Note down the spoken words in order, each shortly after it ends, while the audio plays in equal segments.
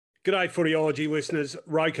G'day Footyology listeners,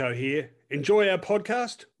 Roko here. Enjoy our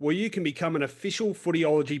podcast where you can become an official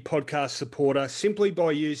Footyology podcast supporter simply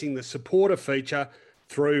by using the supporter feature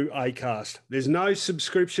through Acast. There's no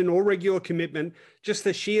subscription or regular commitment, just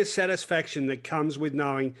the sheer satisfaction that comes with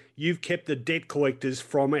knowing you've kept the debt collectors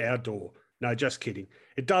from our door. No, just kidding.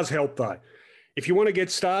 It does help though. If you want to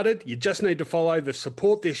get started, you just need to follow the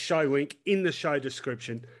support this show link in the show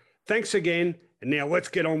description. Thanks again, and now let's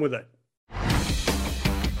get on with it.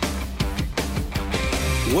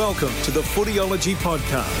 Welcome to the Footyology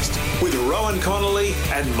Podcast with Rowan Connolly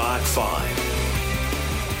and Mark Fine.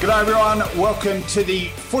 G'day everyone, welcome to the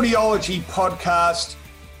Footyology Podcast,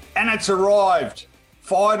 and it's arrived,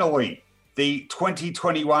 finally. The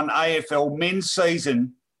 2021 AFL men's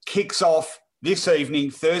season kicks off this evening,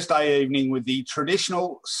 Thursday evening, with the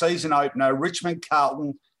traditional season opener, Richmond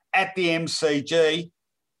Carlton at the MCG,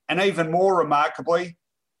 and even more remarkably,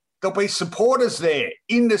 there'll be supporters there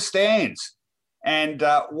in the stands. And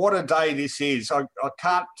what a day this is. I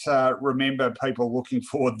can't remember people looking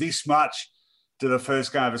forward this much to the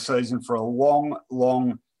first game of the season for a long,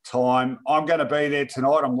 long time. I'm going to be there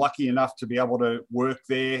tonight. I'm lucky enough to be able to work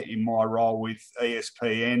there in my role with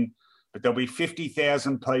ESPN. But there'll be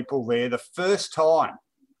 50,000 people there. The first time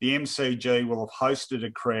the MCG will have hosted a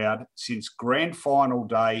crowd since Grand Final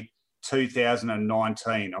Day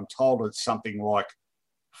 2019. I'm told it's something like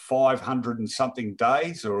 500 and something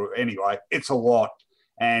days, or anyway, it's a lot,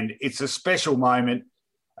 and it's a special moment.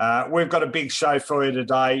 We've got a big show for you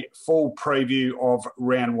today, full preview of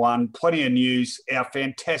round one, plenty of news, our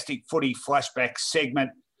fantastic footy flashback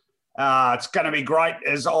segment. It's going to be great,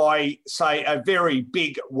 as I say a very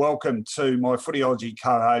big welcome to my Footyology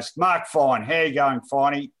co-host, Mark Fine. How are you going,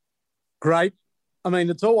 Finey? Great. I mean,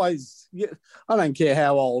 it's always, I don't care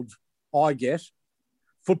how old I get,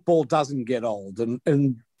 football doesn't get old,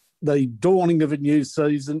 and the dawning of a new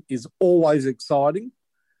season is always exciting,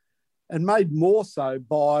 and made more so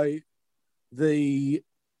by the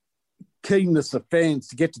keenness of fans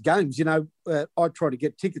to get to games. You know, I tried to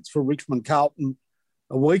get tickets for Richmond Carlton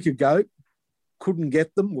a week ago, couldn't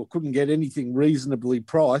get them, or couldn't get anything reasonably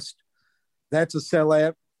priced. That's a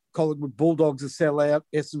sellout. Collingwood Bulldogs a sellout.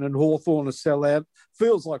 Essendon Hawthorn a sellout.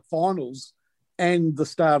 Feels like finals and the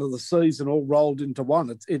start of the season all rolled into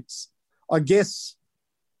one. It's I guess,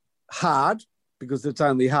 hard because it's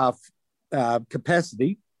only half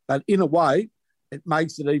capacity, but in a way, it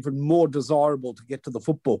makes it even more desirable to get to the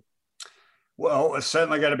football. Well, there's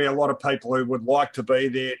certainly going to be a lot of people who would like to be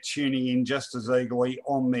there tuning in just as eagerly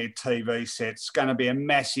on their TV sets. It's going to be a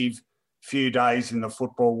massive few days in the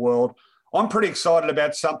football world. I'm pretty excited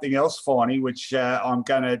about something else, Finey, which I'm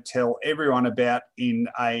going to tell everyone about in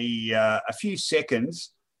a few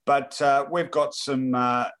seconds. But we've got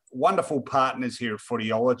some wonderful partners here at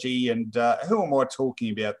Footyology, and who am I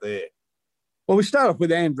talking about there? Well, we start off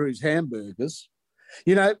with Andrew's Hamburgers.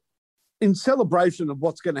 You know, in celebration of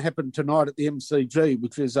what's going to happen tonight at the MCG,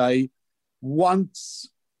 which is a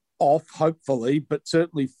once-off, hopefully, but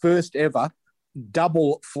certainly first ever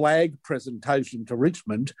double flag presentation to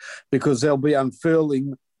Richmond, because they'll be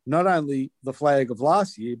unfurling not only the flag of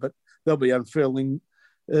last year, but they'll be unfurling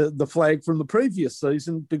the flag from the previous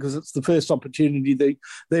season, because it's the first opportunity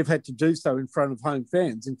they've had to do so in front of home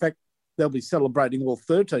fans. In fact, they'll be celebrating all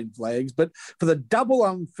 13 flags. But for the double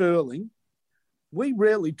unfurling, we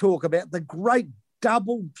rarely talk about the great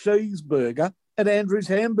double cheeseburger at Andrew's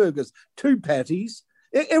Hamburgers. 2 patties,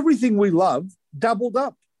 everything we love, doubled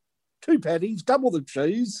up. 2 patties, double the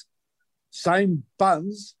cheese, same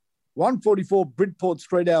buns, 144 Bridport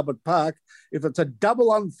Street, Albert Park. If it's a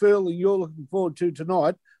double unfurling you're looking forward to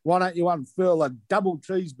tonight, why don't you unfurl a double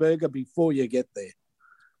cheeseburger before you get there?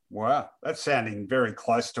 Wow, that's sounding very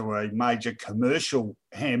close to a major commercial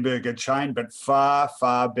hamburger chain, but far,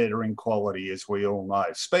 far better in quality, as we all know.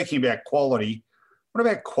 Speaking about quality, what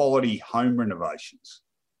about quality home renovations?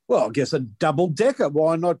 Well, I guess a double-decker.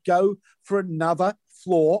 Why not go for another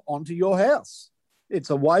floor onto your house? It's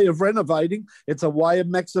a way of renovating. It's a way of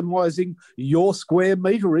maximising your square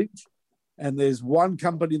meterage. And there's one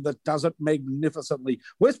company that does it magnificently.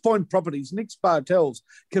 West Point Properties, Nick Spartels,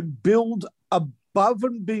 can build above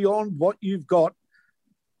and beyond what you've got.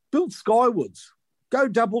 Build skywards. Go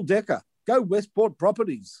double-decker. Go Westport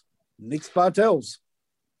Properties. Nick Spartels.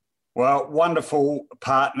 Well, wonderful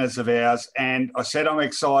partners of ours. And I said I'm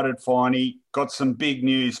excited, Finey. Got some big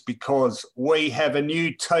news because we have a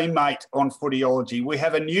new teammate on Footyology. We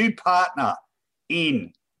have a new partner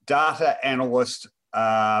in data analyst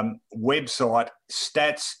website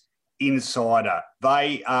Stats Insider.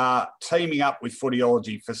 They are teaming up with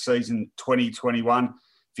Footyology for season 2021.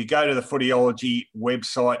 If you go to the Footyology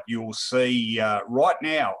website, you'll see right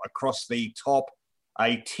now across the top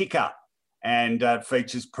a ticker, and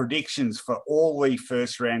features predictions for all the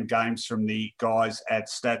first round games from the guys at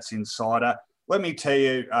Stats Insider. Let me tell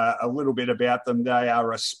you a little bit about them. They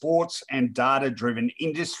are a sports and data-driven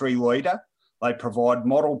industry leader. They provide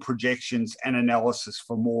model projections and analysis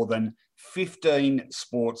for more than 15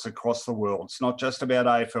 sports across the world. It's not just about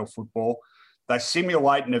AFL football. They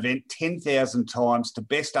simulate an event 10,000 times to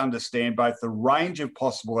best understand both the range of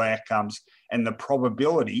possible outcomes and the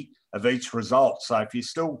probability of each result. So if you're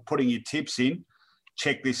still putting your tips in,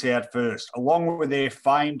 check this out first. Along with their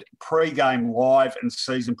famed pre-game live and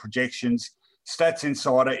season projections, Stats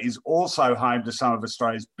Insider is also home to some of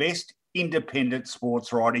Australia's best independent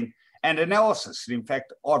sports writing and analysis. In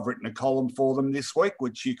fact, I've written a column for them this week,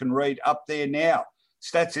 which you can read up there now.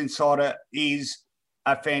 Stats Insider is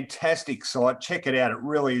a fantastic site. Check it out. It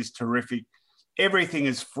really is terrific. Everything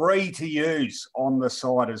is free to use on the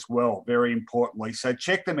site as well, very importantly. So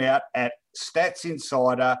check them out at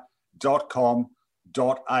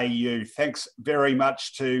statsinsider.com.au. Thanks very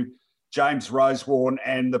much to James Rosewarne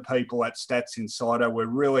and the people at Stats Insider. We're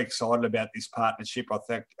really excited about this partnership. I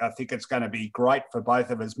think it's going to be great for both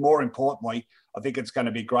of us. More importantly, I think it's going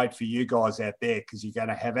to be great for you guys out there because you're going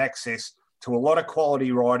to have access to a lot of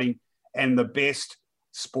quality writing and the best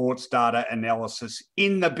sports data analysis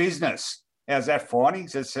in the business. How's that,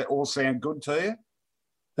 Finey? Does that all sound good to you?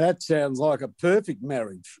 That sounds like a perfect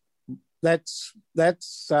marriage. That's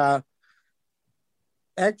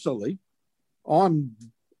actually, I'm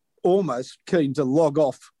almost keen to log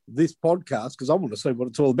off this podcast because I want to see what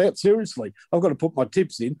it's all about. Seriously, I've got to put my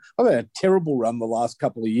tips in. I've had a terrible run the last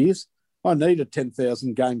couple of years. I need a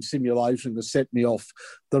 10,000 game simulation to set me off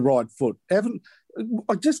the right foot. I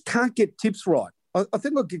just can't get tips right. I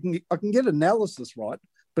think I can get analysis right,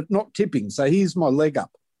 but not tipping. So here's my leg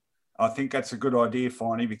up. I think that's a good idea,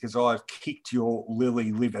 Finey, because I've kicked your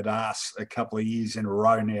lily-livered ass a couple of years in a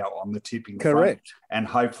row now on the tipping Correct. front, and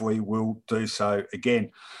hopefully we'll do so again.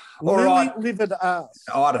 All right. Lily-livered ass.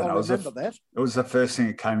 I don't know. Remember that. It was the first thing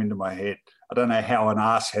that came into my head. I don't know how an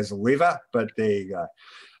ass has a liver, but there you go.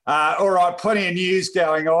 All right, plenty of news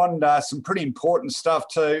going on, some pretty important stuff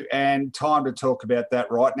too, and time to talk about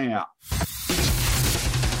that right now.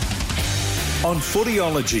 On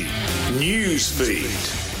Footyology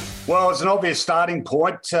Newsfeed. Well, it's an obvious starting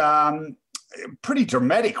point. Pretty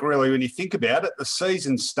dramatic, really, when you think about it. The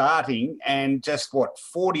season's starting and just,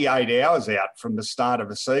 48 hours out from the start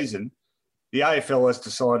of a season, the AFL has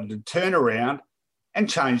decided to turn around and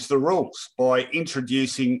change the rules by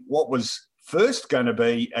introducing what was first going to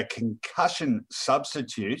be a concussion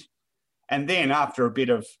substitute. And then after a bit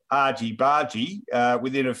of argy-bargy,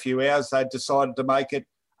 within a few hours, they decided to make it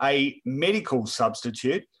a medical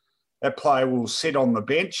substitute. That player will sit on the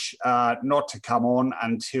bench, not to come on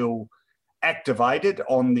until activated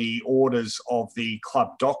on the orders of the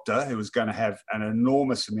club doctor, who is going to have an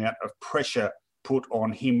enormous amount of pressure put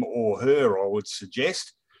on him or her, I would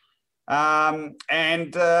suggest. I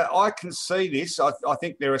can see this. I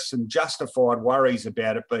think there are some justified worries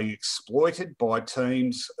about it being exploited by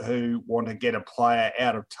teams who want to get a player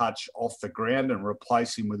out of touch off the ground and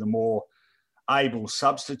replace him with a more able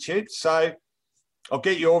substitute. So I'll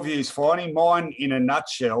get your views, Finey. Mine, in a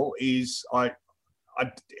nutshell, is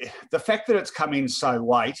the fact that it's come in so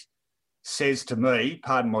late says to me,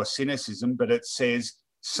 pardon my cynicism, but it says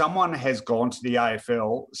someone has gone to the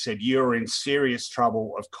AFL, said you're in serious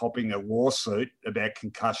trouble of copping a lawsuit about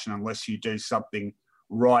concussion unless you do something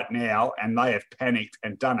right now, and they have panicked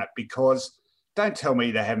and done it, because don't tell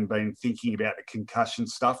me they haven't been thinking about the concussion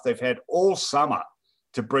stuff. They've had all summer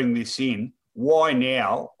to bring this in. Why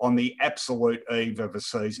now on the absolute eve of a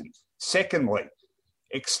season? Secondly,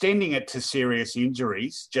 extending it to serious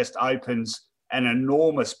injuries just opens an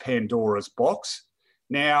enormous Pandora's box.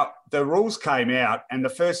 Now, the rules came out and the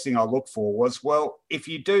first thing I looked for was, well, if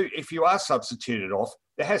you are substituted off,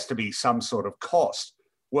 there has to be some sort of cost.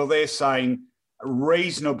 Well, they're saying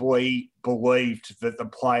reasonably believed that the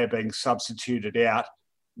player being substituted out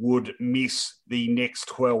would miss the next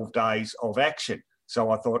 12 days of action.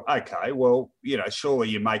 So I thought, okay, well, surely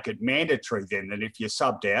you make it mandatory then that if you're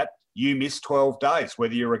subbed out, you miss 12 days,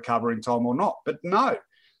 whether you recover in time or not. But no,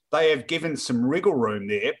 they have given some wriggle room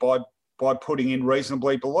there by putting in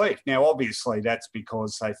reasonably believed. Now, obviously, that's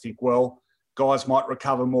because they think, well, guys might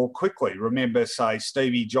recover more quickly. Remember, say,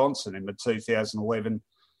 Stevie Johnson in the 2011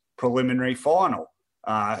 preliminary final,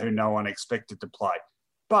 who no one expected to play.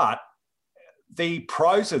 But the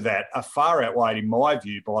pros of that are far outweighed, in my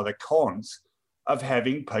view, by the cons of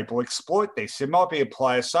having people exploit this. There might be a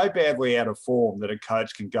player so badly out of form that a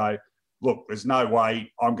coach can go, look, there's no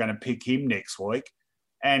way I'm going to pick him next week,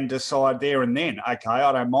 and decide there and then, okay,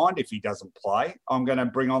 I don't mind if he doesn't play. I'm going to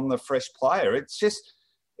bring on the fresh player.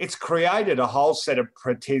 It's created a whole set of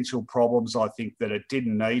potential problems, I think, that it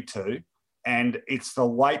didn't need to. And it's the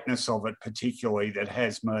lateness of it particularly that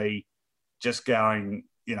has me just going,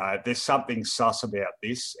 there's something sus about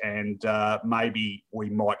this, and maybe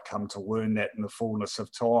we might come to learn that in the fullness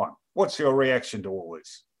of time. What's your reaction to all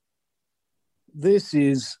this? This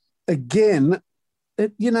is, again,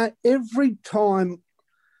 every time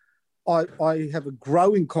I have a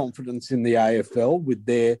growing confidence in the AFL with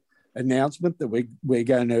their announcement that we're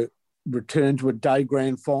going to return to a day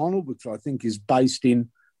grand final, which I think is based in,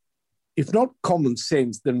 if not common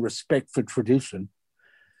sense, then respect for tradition.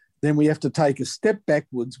 Then we have to take a step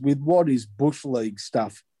backwards with what is Bush League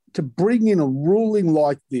stuff. To bring in a ruling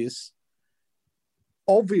like this,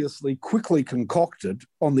 obviously quickly concocted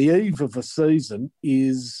on the eve of a season,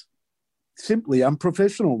 is simply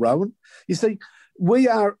unprofessional, Rowan. You see, we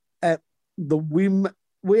are at the whim,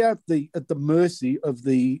 we are at the mercy of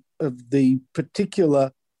the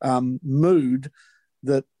particular mood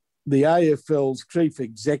that the AFL's chief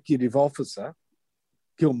executive officer,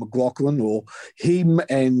 Gil McLachlan, or him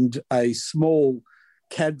and a small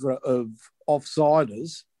cadre of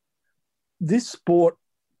offsiders. This sport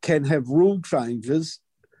can have rule changes,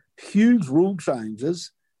 huge rule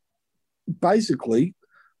changes, basically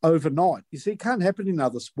overnight. You see, it can't happen in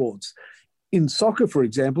other sports. In soccer, for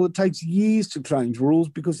example, it takes years to change rules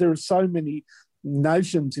because there are so many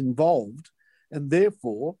nations involved, and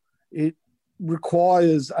therefore it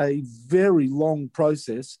requires a very long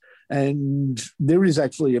process, and there is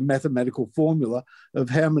actually a mathematical formula of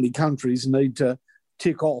how many countries need to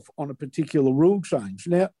tick off on a particular rule change.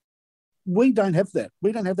 Now, we don't have that.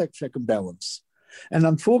 We don't have that check and balance. And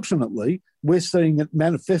unfortunately, we're seeing it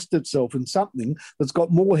manifest itself in something that's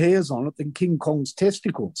got more hairs on it than King Kong's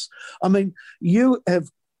testicles. I mean, you have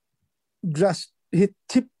just hit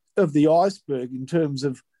tip of the iceberg in terms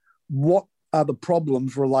of what are the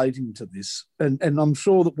problems relating to this. And I'm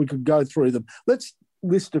sure that we could go through them. Let's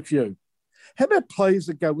list a few. How about players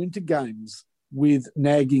that go into games with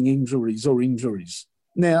nagging injuries or injuries?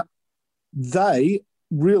 Now, they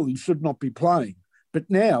really should not be playing. But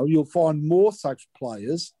now you'll find more such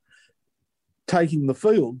players taking the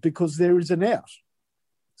field because there is an out.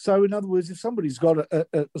 So, in other words, if somebody's got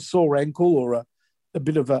a sore ankle or a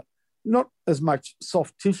bit of a, not as much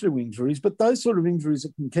soft tissue injuries, but those sort of injuries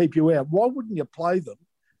that can keep you out, why wouldn't you play them?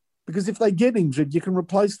 Because if they get injured, you can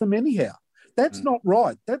replace them anyhow. That's not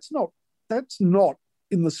right. That's not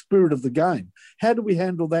in the spirit of the game. How do we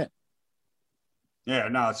handle that? Yeah,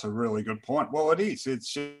 no, it's a really good point. Well, it is.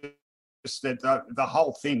 It's just that the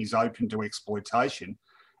whole thing is open to exploitation.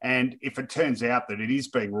 And if it turns out that it is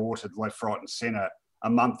being rorted left, right and centre a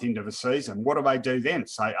month into the season, what do they do then?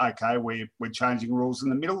 Say, okay, we're changing rules in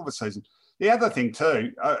the middle of the season. The other thing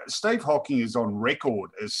too, Steve Hocking is on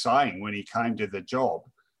record as saying when he came to the job,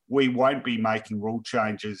 we won't be making rule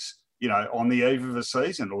changes, on the eve of a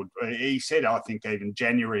season. Or he said, I think even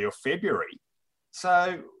January or February.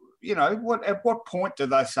 So, at what point do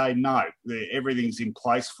they say, no, everything's in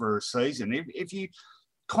place for a season? If you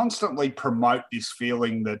constantly promote this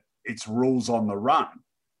feeling that it's rules on the run,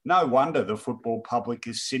 no wonder the football public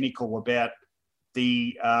is cynical about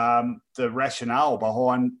the rationale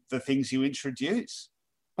behind the things you introduce.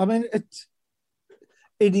 I mean,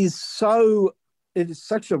 it is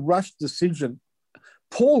such a rushed decision,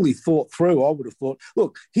 poorly thought through, I would have thought.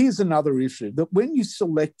 Look, here's another issue, that when you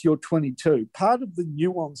select your 22, part of the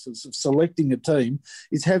nuances of selecting a team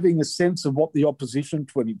is having a sense of what the opposition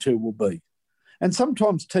 22 will be. And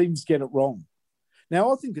sometimes teams get it wrong.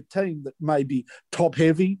 Now, I think a team that may be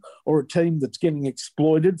top-heavy or a team that's getting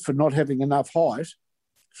exploited for not having enough height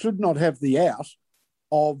should not have the out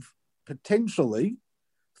of potentially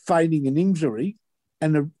feigning an injury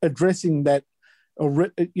and addressing that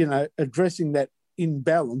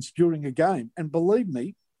imbalance during a game. And believe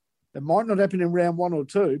me, it might not happen in round 1 or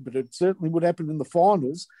 2, but it certainly would happen in the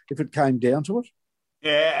finals if it came down to it.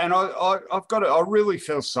 Yeah, and I really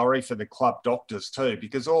feel sorry for the club doctors too,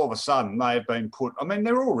 because all of a sudden they have been put,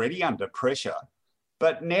 they're already under pressure,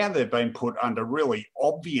 but now they've been put under really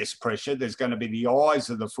obvious pressure. There's going to be the eyes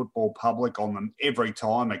of the football public on them every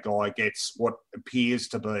time a guy gets what appears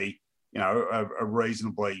to be, a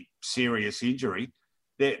reasonably serious injury.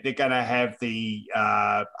 They're going to have the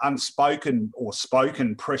unspoken or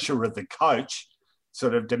spoken pressure of the coach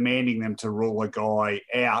sort of demanding them to rule a guy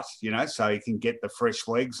out, so he can get the fresh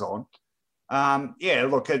legs on. Yeah,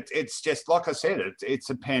 look, it's just, like I said, it's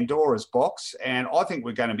a Pandora's box, and I think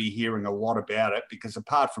we're going to be hearing a lot about it because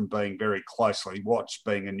apart from being very closely watched,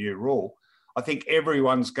 being a new rule, I think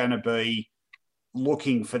everyone's going to be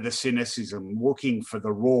looking for the cynicism, looking for the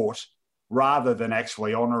rort, rather than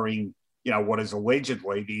actually honouring, what is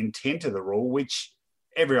allegedly the intent of the rule, which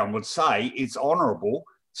everyone would say is honourable.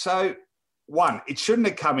 So, one, it shouldn't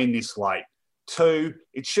have come in this late. Two,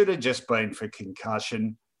 it should have just been for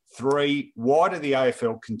concussion. Three, why do the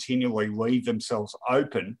AFL continually leave themselves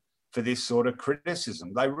open for this sort of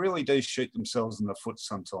criticism? They really do shoot themselves in the foot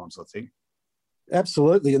sometimes, I think.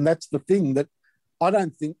 Absolutely. And that's the thing, that I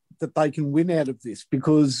don't think that they can win out of this,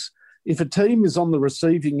 because if a team is on the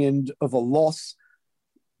receiving end of a loss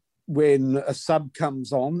when a sub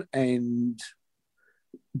comes on and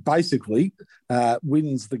basically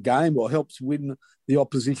wins the game or helps win the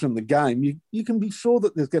opposition the game, you can be sure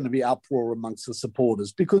that there's going to be uproar amongst the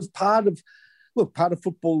supporters, because part of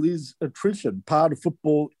football is attrition. Part of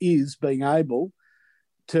football is being able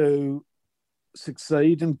to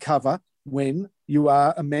succeed and cover when you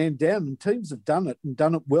are a man down, and teams have done it and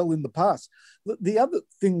done it well in the past. The other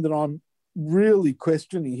thing that I'm really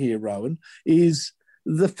questioning here, Rowan, is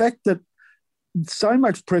the fact that so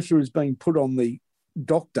much pressure is being put on the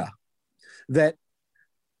doctor that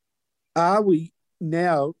are we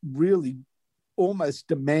now really almost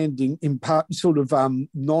demanding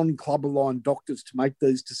non-club aligned doctors to make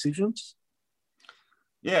these decisions?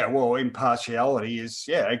 Yeah, well, impartiality is,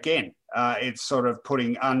 again, it's sort of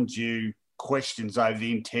putting undue questions over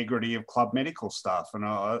the integrity of club medical staff. And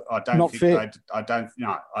I don't not think fair.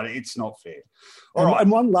 It's not fair. And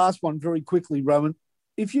one last one very quickly, Rowan.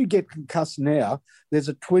 If you get concussed now, there's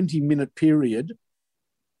a 20-minute period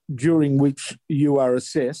during which you are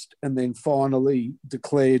assessed and then finally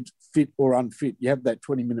declared fit or unfit. You have that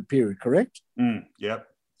 20-minute period, correct? Yep.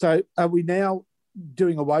 So are we now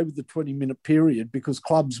doing away with the 20-minute period because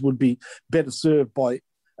clubs would be better served by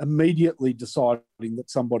immediately deciding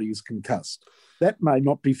that somebody is concussed? That may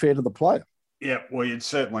not be fair to the player. Yeah, well, you'd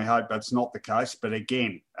certainly hope that's not the case. But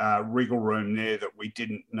again, wriggle room there that we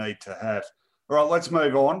didn't need to have. All right, let's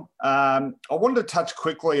move on. I wanted to touch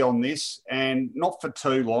quickly on this, and not for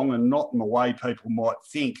too long and not in the way people might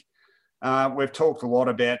think. We've talked a lot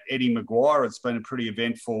about Eddie Maguire. It's been a pretty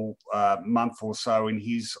eventful month or so in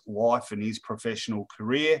his life and his professional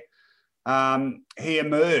career. He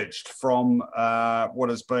emerged from what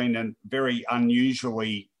has been a very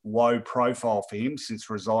unusually low profile for him since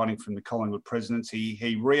resigning from the Collingwood presidency.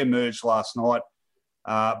 He re-emerged last night,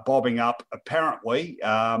 bobbing up apparently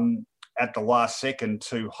at the last second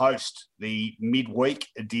to host the midweek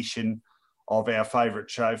edition of our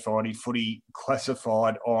favourite show, Footy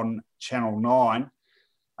Classified, on Channel 9.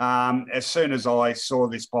 As soon as I saw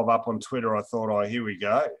this bob up on Twitter, I thought, here we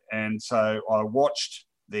go. And so I watched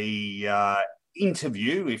the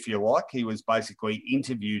interview, if you like. He was basically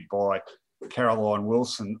interviewed by Caroline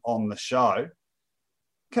Wilson on the show.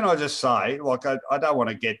 Can I just say, I don't want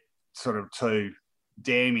to get sort of too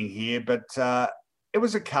damning here, but it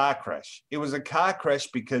was a car crash. It was a car crash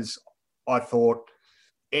because I thought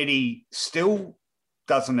Eddie still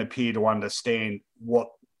doesn't appear to understand what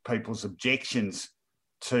people's objections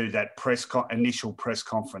to that initial press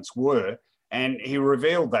conference were. And he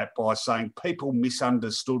revealed that by saying people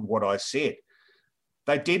misunderstood what I said.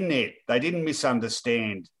 They didn't, Ed. They didn't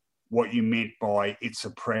misunderstand what you meant by it's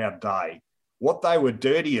a proud day. What they were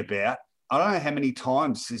dirty about, I don't know how many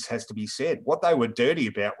times this has to be said, what they were dirty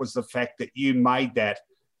about was the fact that you made that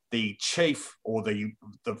the chief or the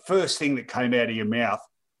first thing that came out of your mouth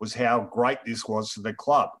was how great this was for the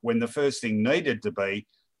club, when the first thing needed to be,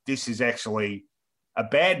 this is actually a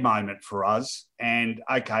bad moment for us, and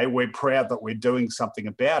okay, we're proud that we're doing something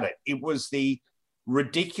about it. It was the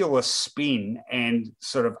ridiculous spin and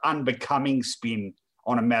sort of unbecoming spin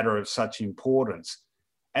on a matter of such importance.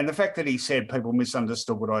 And the fact that he said people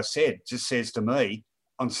misunderstood what I said just says to me,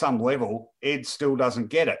 on some level, Ed still doesn't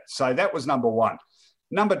get it. So that was number one.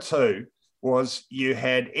 Number two was you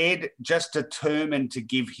had Ed just determined to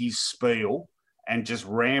give his spiel and just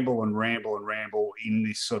ramble and ramble and ramble in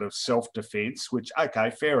this sort of self-defense, which, okay,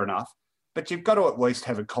 fair enough, but you've got to at least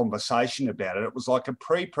have a conversation about it. It was like a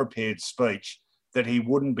pre-prepared speech that he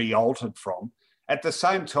wouldn't be altered from. At the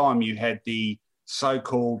same time, you had the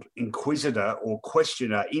so-called inquisitor or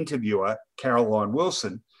questioner interviewer, Caroline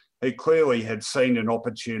Wilson, who clearly had seen an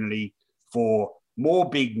opportunity for more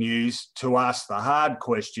big news, to ask the hard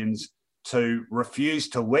questions, to refuse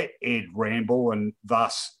to let Ed ramble and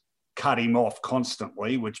thus cut him off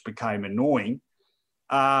constantly, which became annoying.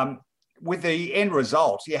 With the end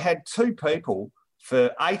result, you had two people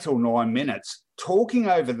for 8 or 9 minutes talking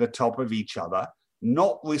over the top of each other,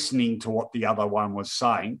 not listening to what the other one was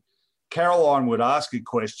saying. Caroline would ask a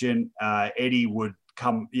question, Eddie would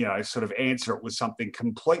come, sort of answer it with something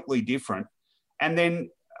completely different. And then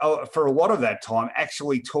for a lot of that time,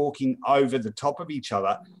 actually talking over the top of each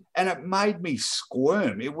other. And it made me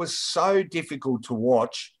squirm. It was so difficult to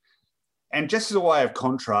watch. And just as a way of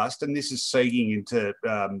contrast, and this is seeding into,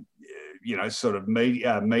 sort of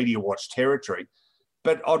media watch territory,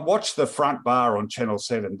 but I'd watch the front bar on Channel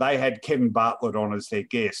 7. They had Kevin Bartlett on as their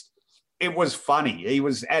guest. It was funny. He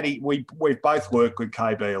was we've both worked with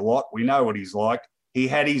KB a lot. We know what he's like. He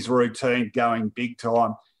had his routine going big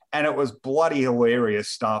time, and it was bloody hilarious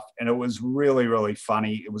stuff. And it was really, really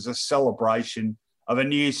funny. It was a celebration of a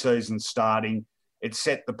new season starting. It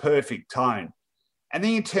set the perfect tone. And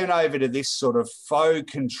then you turn over to this sort of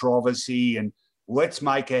faux controversy and let's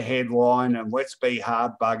make a headline and let's be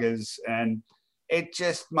hard buggers. And it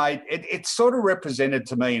just it sort of represented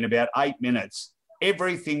to me in about 8 minutes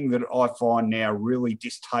everything that I find now really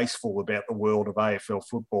distasteful about the world of AFL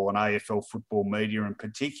football and AFL football media in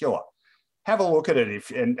particular. Have a look at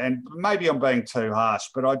it, and maybe I'm being too harsh,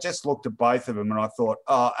 but I just looked at both of them and I thought,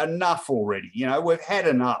 enough already. We've had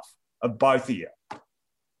enough of both of you.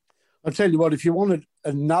 I'll tell you what, if you wanted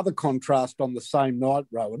another contrast on the same night,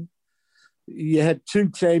 Rowan, you had two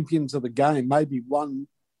champions of the game, maybe one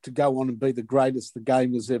to go on and be the greatest the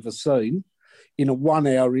game has ever seen, in a 1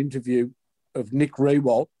 hour interview of Nick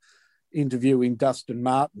Riewoldt interviewing Dustin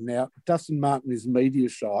Martin. Now, Dustin Martin is media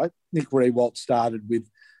shy. Nick Riewoldt started with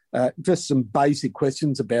just some basic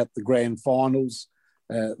questions about the grand finals,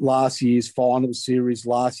 last year's final series,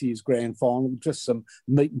 last year's grand final, just some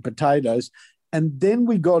meat and potatoes. And then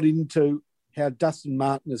we got into how Dustin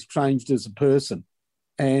Martin has changed as a person.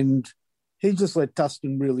 And he just let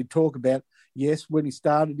Dustin really talk about, yes, when he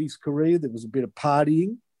started his career, there was a bit of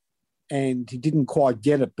partying and he didn't quite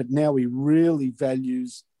get it, but now he really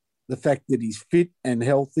values the fact that he's fit and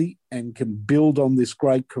healthy and can build on this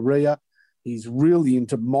great career. He's really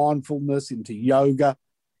into mindfulness, into yoga,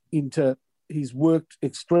 he's worked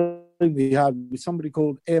extremely hard with somebody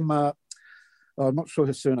called Emma, I'm not sure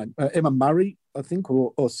her surname, Emma Murray, I think,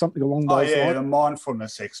 or something along those lines. Oh, yeah, the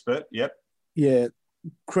mindfulness expert, yep. Yeah,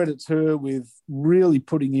 credits her with really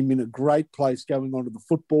putting him in a great place going onto the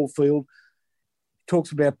football field.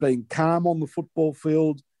 Talks about being calm on the football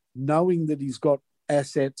field, knowing that he's got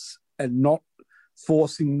assets and not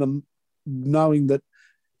forcing them, knowing that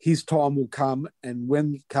his time will come, and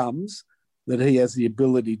when it comes, that he has the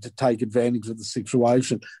ability to take advantage of the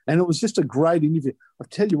situation. And it was just a great interview. I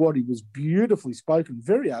tell you what, he was beautifully spoken,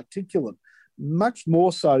 very articulate, much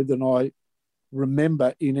more so than I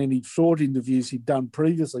remember in any short interviews he'd done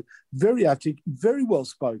previously. Very articulate, very well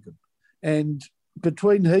spoken. And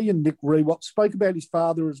between he and Nick Riewoldt, spoke about his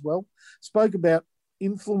father as well, spoke about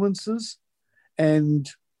influences, and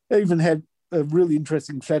even had a really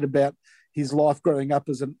interesting chat about his life growing up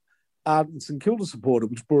as an ardent St Kilda supporter,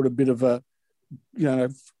 which brought a bit of a,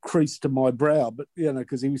 crease to my brow, but,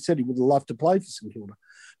 because he said he would have loved to play for St Kilda.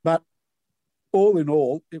 But all in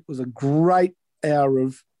all, it was a great hour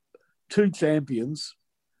of two champions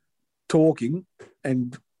talking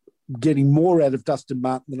and getting more out of Dustin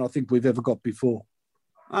Martin than I think we've ever got before.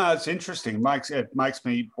 It's interesting. It makes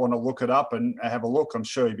me want to look it up and have a look. I'm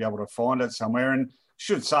sure you'll be able to find it somewhere. And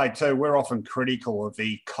should say too, we're often critical of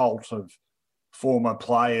the cult of former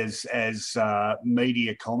players as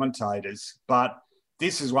media commentators, but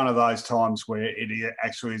this is one of those times where it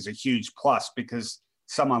actually is a huge plus, because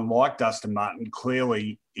someone like Dustin Martin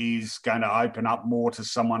clearly is going to open up more to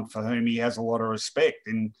someone for whom he has a lot of respect,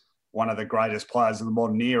 in one of the greatest players of the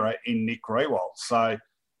modern era in Nick Riewoldt. So,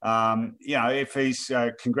 if he's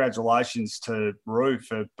congratulations to Roo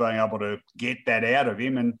for being able to get that out of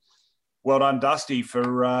him, and well done, Dusty,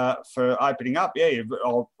 for opening up. Yeah,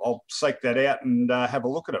 I'll seek that out and have a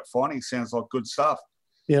look at it. Finding sounds like good stuff.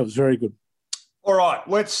 Yeah, it was very good. All right,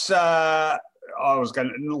 let's. I was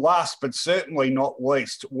going to, last but certainly not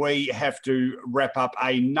least, we have to wrap up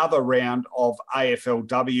another round of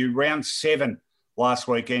AFLW, round 7 last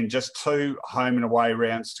weekend. Just 2 home and away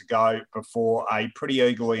rounds to go before a pretty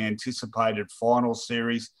eagerly anticipated final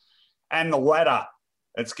series. And the ladder,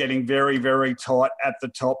 it's getting very, very tight at the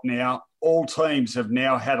top now. All teams have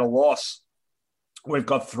now had a loss. We've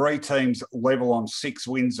got 3 teams level on 6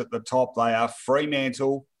 wins at the top. They are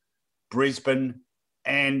Fremantle, Brisbane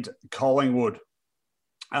and Collingwood.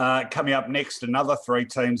 Coming up next, another 3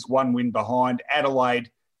 teams, 1 win behind: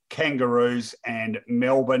 Adelaide, Kangaroos and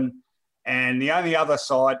Melbourne. And the only other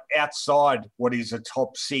side outside what is a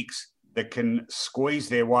top 6 that can squeeze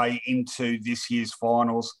their way into this year's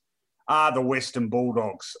finals are the Western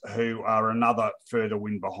Bulldogs, who are another further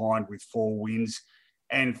win behind with 4 wins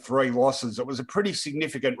and 3 losses. It was a pretty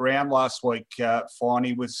significant round last week,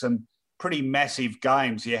 Finey, with some pretty massive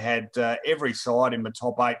games. You had every side in the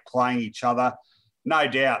top 8 playing each other. No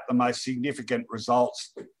doubt the most significant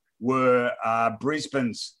results were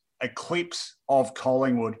Brisbane's eclipse of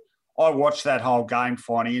Collingwood. I watched that whole game,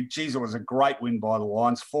 Finey, and geez, it was a great win by the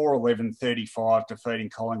Lions, 4-11-35, defeating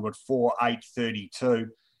Collingwood 4-8-32.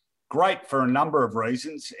 Great for a number of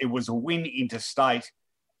reasons. It was a win interstate.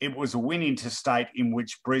 It was a win interstate in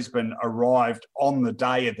which Brisbane arrived on the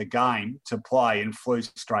day of the game to play and flew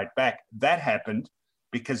straight back. That happened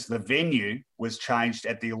because the venue was changed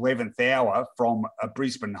at the 11th hour from a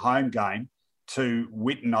Brisbane home game to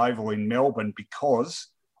Whitten Oval in Melbourne because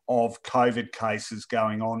of COVID cases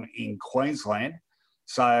going on in Queensland.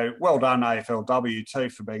 So well done AFLW too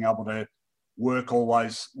for being able to work all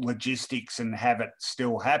those logistics and have it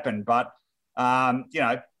still happen. But,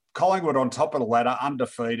 Collingwood on top of the ladder,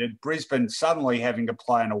 undefeated. Brisbane suddenly having to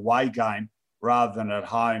play an away game rather than at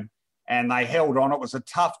home. And they held on. It was a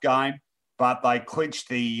tough game, but they clinched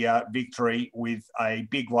the victory with a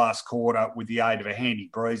big last quarter with the aid of a handy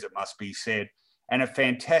breeze, it must be said. And a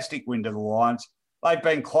fantastic win to the Lions. They've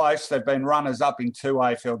been close. They've been runners-up in 2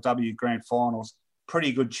 AFLW grand finals.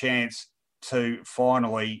 Pretty good chance to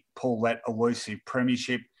finally pull that elusive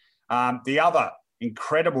premiership. The other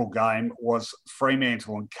incredible game was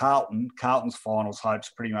Fremantle and Carlton. Carlton's finals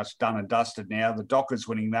hopes pretty much done and dusted now. The Dockers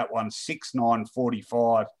winning that one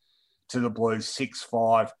 6-9-45 to the Blues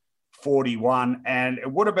 6-5-41. And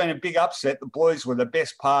it would have been a big upset. The Blues were the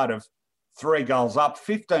best part of 3 goals up,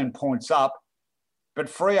 15 points up. But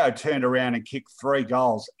Freo turned around and kicked 3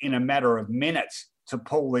 goals in a matter of minutes to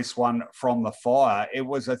pull this one from the fire. It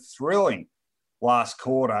was a thrilling last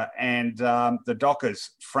quarter, and the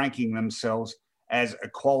Dockers franking themselves as a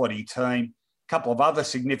quality team. A couple of other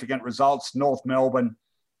significant results. North Melbourne,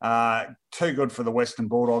 too good for the Western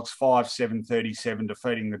Bulldogs, 5-7-37,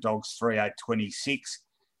 defeating the Dogs 3-8-26.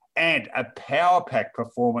 And a power pack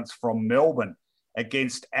performance from Melbourne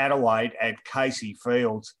against Adelaide at Casey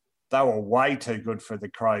Fields. They were way too good for the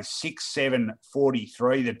Crows.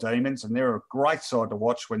 6-7-43, the Demons, and they're a great side to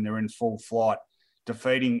watch when they're in full flight,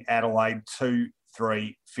 defeating Adelaide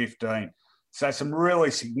 2-3-15. So some really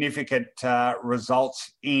significant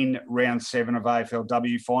results in round 7 of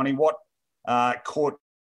AFLW. Finally, what caught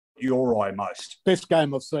your eye most? Best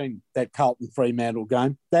game I've seen, that Carlton Fremantle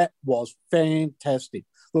game. That was fantastic.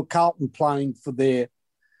 Look, Carlton playing for their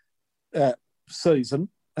season,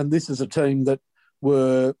 and this is a team that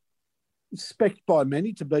were expected by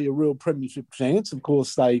many to be a real premiership chance. Of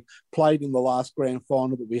course, they played in the last grand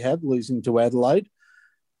final that we had, losing to Adelaide.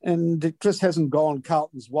 And it just hasn't gone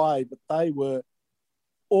Carlton's way, but they were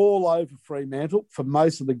all over Fremantle for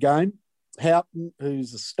most of the game. Houghton,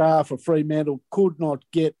 who's a star for Fremantle, could not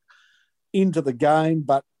get into the game,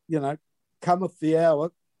 but, cometh the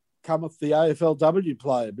hour, cometh the AFLW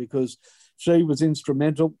player, because she was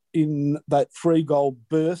instrumental in that 3-goal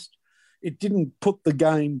burst. It didn't put the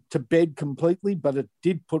game to bed completely, but it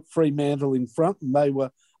did put Fremantle in front, and they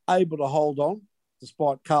were able to hold on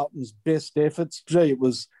despite Carlton's best efforts.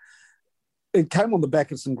 It came on the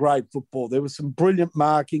back of some great football. There was some brilliant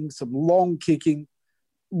marking, some long kicking.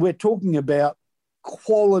 We're talking about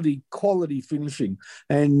quality finishing,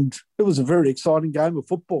 and it was a very exciting game of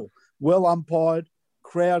football. Well umpired,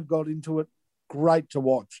 crowd got into it, great to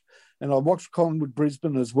watch. And I watched Collingwood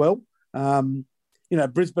Brisbane as well.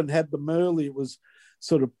 Brisbane had them early. It was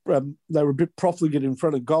sort of they were a bit profligate in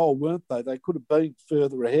front of goal, weren't they? They could have been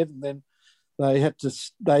further ahead, and then they had to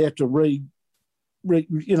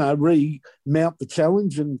remount the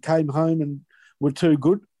challenge and came home and were too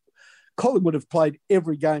good. Collingwood have played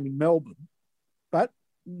every game in Melbourne, but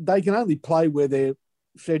they can only play where they're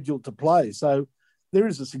scheduled to play. So there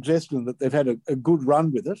is a suggestion that they've had a good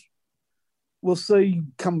run with it. We'll see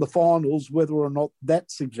come the finals whether or not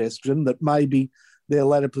that suggestion that maybe their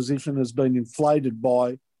ladder position has been inflated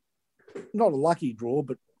by not a lucky draw,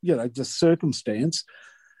 but, just circumstance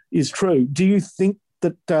is true. Do you think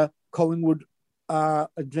that Collingwood are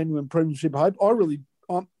a genuine premiership hope? I really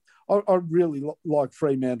like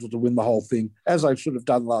Fremantle to win the whole thing, as they should have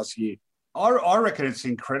done last year. I reckon it's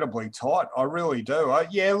incredibly tight. I really do. I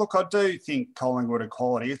do think Collingwood are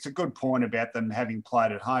quality. It's a good point about them having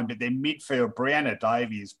played at home, but their midfield, Brianna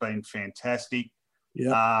Davey has been fantastic.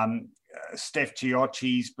 Yeah. Steph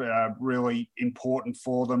Chiocchi's really important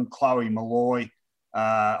for them. Chloe Malloy,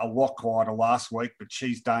 a lot quieter last week, but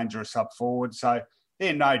she's dangerous up forward. So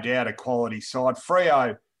they're no doubt a quality side.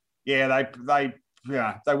 Freo,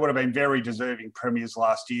 they would have been very deserving premiers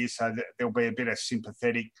last year, so there'll be a bit of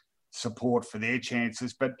sympathetic support for their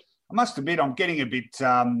chances. But I must admit, I'm getting a bit,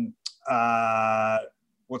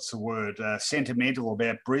 sentimental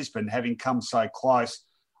about Brisbane having come so close.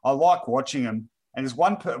 I like watching them. And there's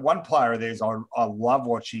one player of theirs I love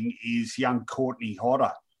watching is young Courtney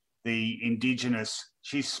Hodder, the Indigenous,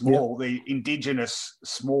 she's small, the Indigenous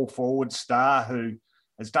small forward star who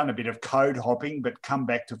has done a bit of code hopping but come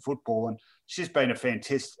back to football. And she's been a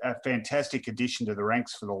fantastic addition to the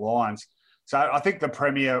ranks for the Lions. So I think the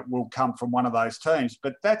Premier will come from one of those teams.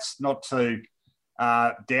 But that's not to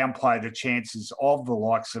downplay the chances of the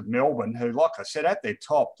likes of Melbourne, who, like I said, at their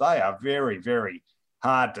top, they are very, very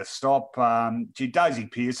hard to stop. Daisy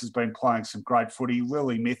Pearce has been playing some great footy.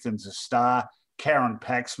 Lily Mithen's a star. Karen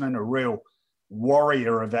Paxman, a real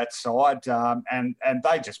warrior of that side. And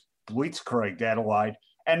they just blitzkrieged Adelaide.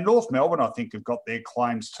 And North Melbourne, I think, have got their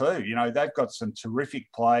claims too. You know, they've got some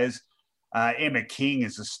terrific players. Emma King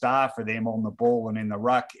is a star for them on the ball and in the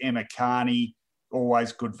ruck. Emma Carney,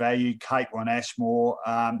 always good value. Caitlin Ashmore.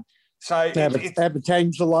 Abertangelo,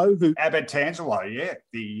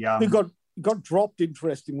 who got dropped,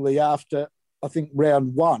 interestingly, after, I think,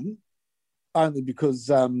 round one, only because,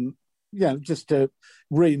 just to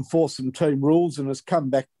reinforce some team rules, and has come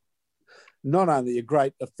back not only a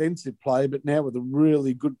great offensive player, but now with a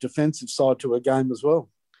really good defensive side to her game as well.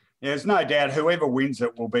 Yeah, there's no doubt whoever wins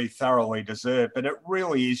it will be thoroughly deserved, but it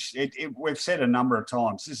really is. We've said a number of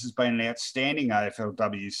times, this has been an outstanding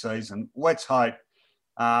AFLW season. Let's hope.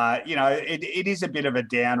 It is a bit of a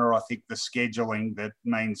downer, I think, the scheduling that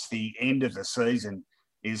means the end of the season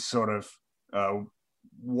is sort of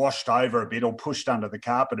washed over a bit or pushed under the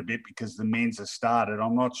carpet a bit because the men's have started.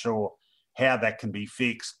 I'm not sure how that can be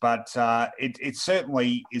fixed, but it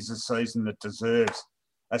certainly is a season that deserves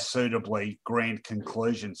a suitably grand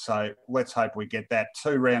conclusion. So let's hope we get that.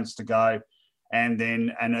 2 rounds to go and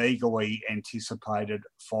then an eagerly anticipated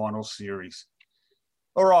final series.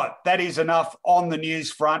 All right, that is enough on the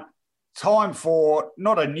news front. Time for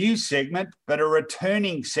not a news segment, but a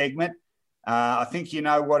returning segment. I think you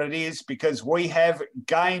know what it is because we have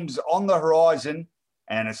games on the horizon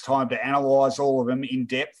and it's time to analyse all of them in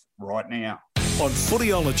depth right now. On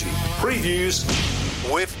Footyology, previews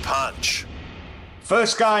with Punch.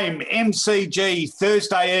 First game, MCG,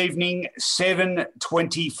 Thursday evening,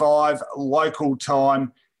 7:25 local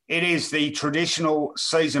time. It is the traditional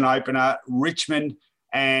season opener, Richmond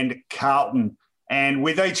and Carlton. And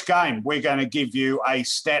with each game, we're going to give you a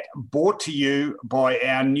stat brought to you by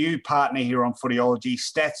our new partner here on Footyology,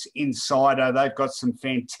 Stats Insider. They've got some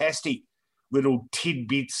fantastic little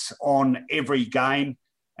tidbits on every game.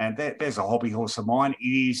 And there's a hobby horse of mine. It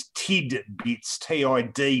is tidbits,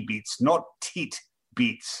 T-I-D bits, not tit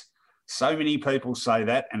bits. So many people say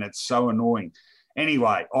that, and it's so annoying.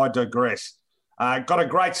 Anyway, I digress. Got a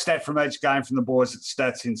great stat from each game from the boys at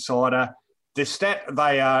Stats Insider. The stat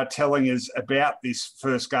they are telling us about this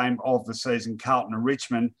first game of the season, Carlton and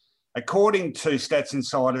Richmond, according to Stats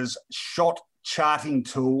Insider's shot charting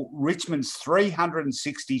tool, Richmond's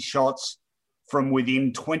 360 shots from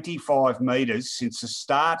within 25 metres since the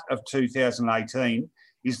start of 2018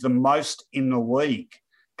 is the most in the league.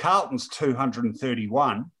 Carlton's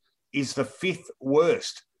 231 is the 5th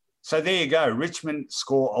worst. So there you go. Richmond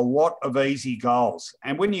score a lot of easy goals.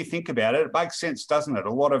 And when you think about it, it makes sense, doesn't it?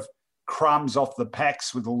 A lot of crumbs off the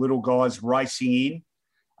packs with the little guys racing in.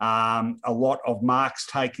 A lot of marks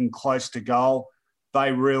taken close to goal.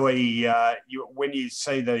 They really, when you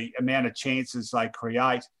see the amount of chances they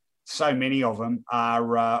create, so many of them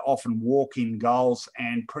are often walk-in goals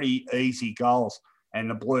and pretty easy goals. And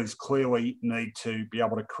the Blues clearly need to be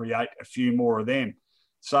able to create a few more of them.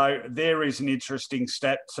 So there is an interesting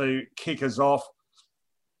stat to kick us off.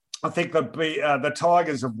 I think the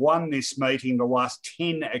Tigers have won this meeting the last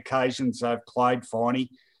 10 occasions they've played, Finey.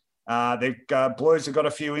 Blues have got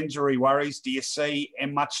a few injury worries. Do you see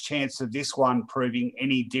much chance of this one proving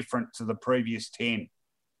any different to the previous 10?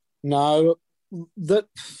 No, that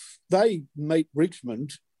they meet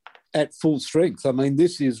Richmond at full strength. I mean,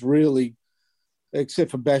 this is really,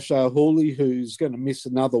 except for Bashar Hooley, who's going to miss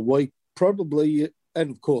another week, probably. And,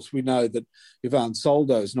 of course, we know that Ivan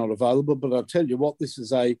Soldo is not available. But I'll tell you what, this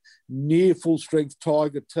is a near full-strength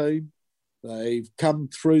Tiger team. They've come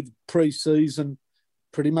through the pre-season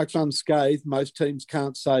pretty much unscathed. Most teams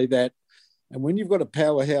can't say that. And when you've got a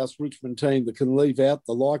powerhouse Richmond team that can leave out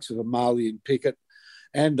the likes of Amali and Pickett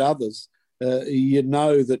and others, you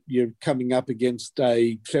know that you're coming up against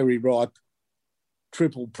a cherry-ripe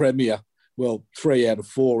triple premier. Well, 3 out of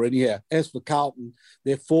 4 anyhow. As for Carlton,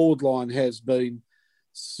 their forward line has been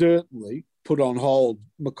certainly put on hold.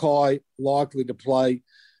 Mackay, likely to play,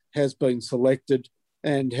 has been selected.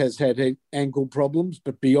 and has had ankle problems.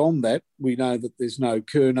 But beyond that, we know that there's no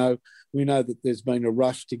Curnow. We know that there's been a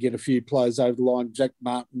rush to get a few players over the line. Jack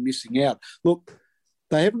Martin missing out. Look,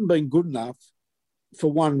 they haven't been good enough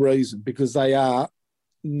for one reason, because they are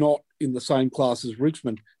not in the same class as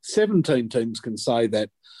Richmond. 17 teams can say that.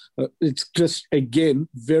 It's just, again,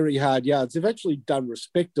 very hard yards. They've actually done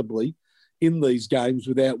respectably in these games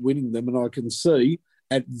without winning them, and I can see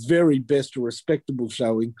at very best a respectable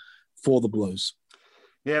showing for the Blues.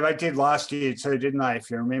 Yeah, they did last year too, didn't they?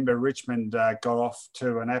 If you remember, Richmond got off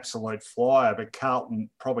to an absolute flyer, but Carlton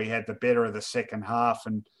probably had the better of the second half.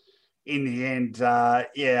 And in the end,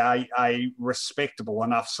 a respectable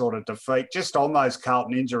enough sort of defeat. Just on those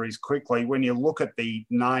Carlton injuries quickly, when you look at the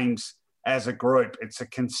names as a group, it's a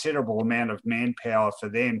considerable amount of manpower for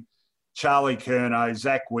them. Charlie Curnow,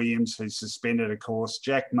 Zach Williams, who's suspended, of course,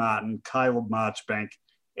 Jack Martin, Caleb Marchbank,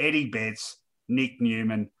 Eddie Betts, Nick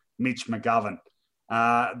Newman, Mitch McGovern.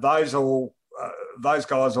 Those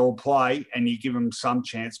guys all play, and you give them some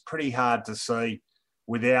chance. Pretty hard to see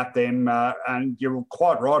without them. And you're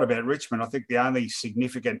quite right about Richmond. I think the only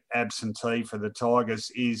significant absentee for the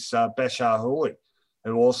Tigers is Bashar Houli,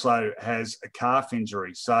 who also has a calf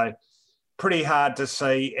injury. So pretty hard to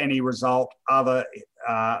see any result other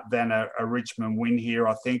than a Richmond win here,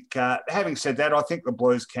 I think. Having said that, I think the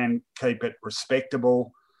Blues can keep it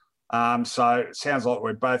respectable. So it sounds like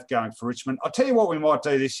we're both going for Richmond. I'll tell you what we might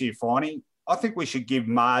do this year, Finey. I think we should give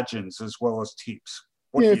margins as well as tips.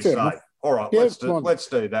 What do you say? Enough. All right, let's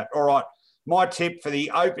do that. All right. My tip for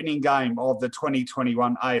the opening game of the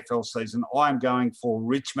 2021 AFL season, I'm going for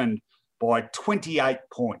Richmond by 28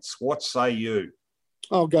 points. What say you?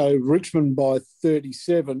 I'll go Richmond by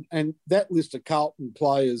 37. And that list of Carlton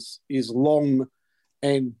players is long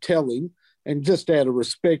and telling. And just out of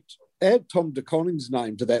respect, add Tom De Koning's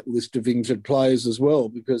name to that list of injured players as well,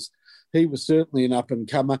 because he was certainly an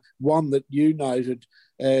up-and-comer, one that you noted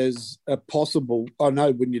as a possible, I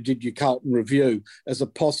know when you did your Carlton review, as a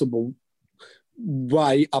possible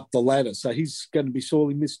way up the ladder. So he's going to be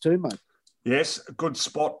sorely missed too, mate. Yes, a good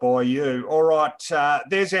spot by you. All right,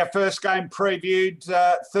 there's our first game previewed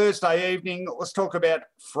Thursday evening. Let's talk about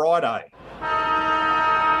Friday.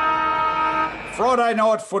 Friday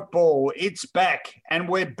night football, it's back, and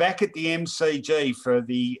we're back at the MCG for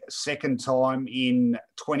the second time in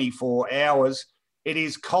 24 hours. It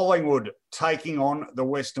is Collingwood taking on the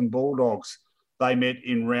Western Bulldogs. They met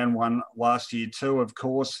in round one last year too, of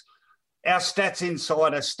course. Our Stats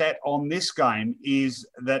Insider stat on this game is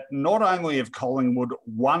that not only have Collingwood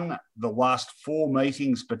won the last four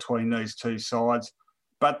meetings between these two sides,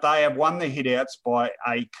 but they have won the hitouts by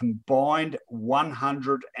a combined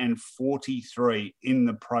 143 in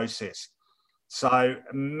the process. So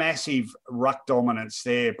massive ruck dominance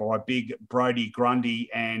there by big Brodie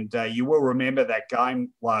Grundy. And you will remember that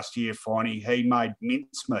game last year, Finey. He made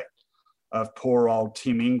mincemeat of poor old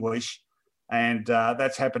Tim English. And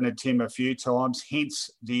that's happened to Tim a few times,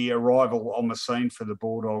 hence the arrival on the scene for the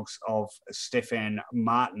Bulldogs of Stefan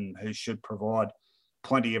Martin, who should provide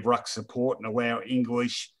plenty of ruck support and allow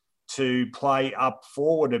English to play up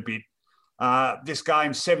forward a bit. This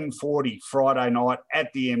game, 7:40 Friday night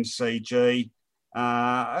at the MCG.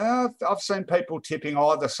 I've seen people tipping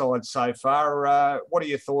either side so far. What are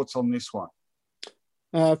your thoughts on this one?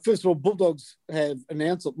 First of all, Bulldogs have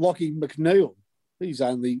announced that Lachie McNeil, he's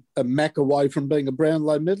only a Mac away from being a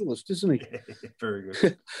Brownlow medalist, isn't he? Very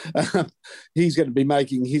good. He's going to be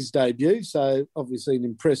making his debut, so obviously an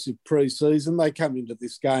impressive pre-season. They come into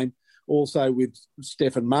this game also with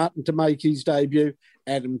Stefan Martin to make his debut,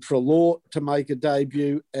 Adam Treloar to make a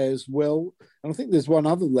debut as well. And I think there's one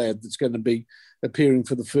other lad that's going to be appearing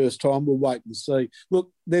for the first time. We'll wait and see.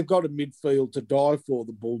 Look, they've got a midfield to die for,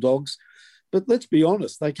 the Bulldogs. But let's be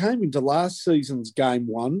honest, they came into last season's game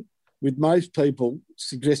one with most people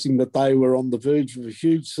suggesting that they were on the verge of a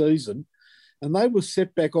huge season, and they were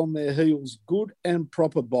set back on their heels good and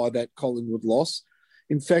proper by that Collingwood loss.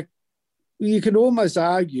 In fact, you can almost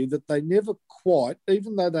argue that they never quite,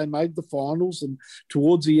 even though they made the finals and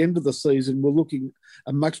towards the end of the season were looking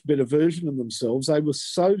a much better version of themselves, they were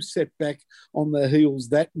so set back on their heels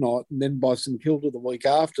that night and then by St Kilda the week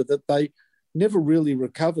after that they never really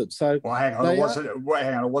recovered. So, well, hang on, it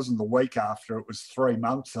wasn't the week after, it was 3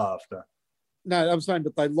 months after. No, I'm saying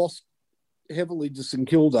that they lost heavily to St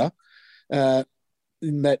Kilda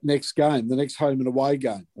in that next game, the next home and away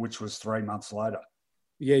game. Which was 3 months later.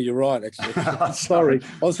 Yeah, you're right, actually. Sorry.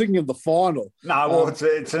 I was thinking of the final. No, well,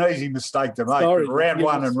 it's an easy mistake to make. Sorry, round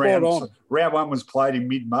one was played in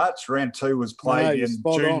mid-March. Round two was played in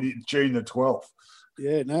June the 12th.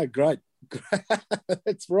 Yeah, no, great.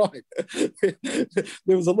 That's right.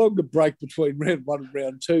 There was a longer break between round 1 and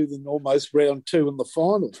round 2 than almost round 2 in the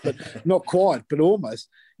finals, but not quite, but almost.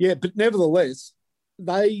 Yeah, but nevertheless,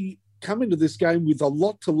 they come into this game with a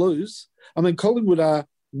lot to lose. I mean, Collingwood are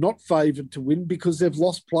not favoured to win because they've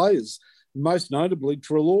lost players, most notably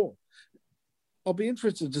Treloar. I'll be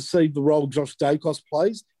interested to see the role Josh Dacos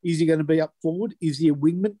plays. Is he going to be up forward? Is he a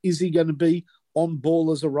wingman? Is he going to be on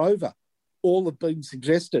ball as a rover? All have been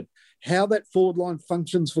suggested. How that forward line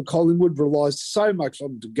functions for Collingwood relies so much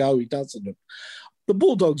on De Goey, doesn't it? The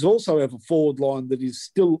Bulldogs also have a forward line that is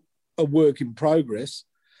still a work in progress,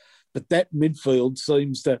 but that midfield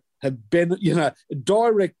seems to have been, a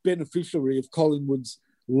direct beneficiary of Collingwood's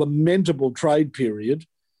lamentable trade period,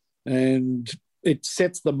 and it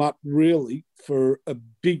sets them up really for a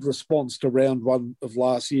big response to round 1 of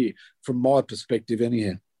last year, from my perspective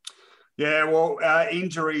anyhow. Yeah, well,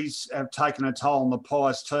 injuries have taken a toll on the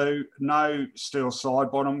Pies too. No Steele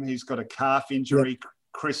Sidebottom. He's got a calf injury. Yep.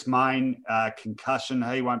 Chris Mayne, concussion.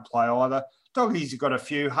 He won't play either. Doggies have got a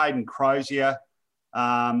few. Hayden Crozier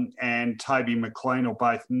and Toby McLean will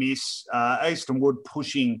both miss. Easton Wood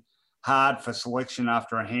pushing hard for selection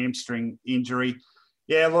after a hamstring injury.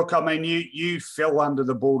 Yeah, look, I mean, you fell under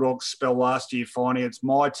the Bulldogs spell last year, Finey. It's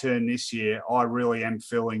my turn this year. I really am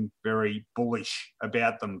feeling very bullish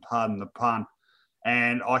about them, pardon the pun.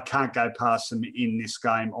 And I can't go past them in this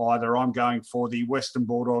game either. I'm going for the Western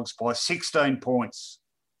Bulldogs by 16 points.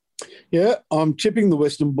 Yeah, I'm tipping the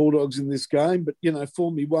Western Bulldogs in this game, but,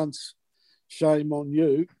 fool me once, shame on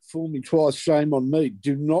you. Fool me twice, shame on me.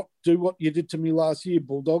 Do not do what you did to me last year,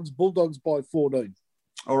 Bulldogs. Bulldogs by 14.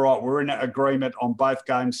 All right, we're in agreement on both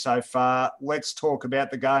games so far. Let's talk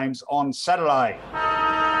about the games on Saturday.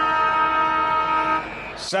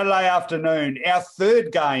 Saturday afternoon, our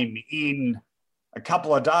third game in a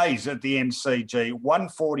couple of days at the MCG,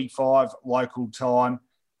 1:45 local time.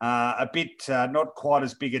 A bit not quite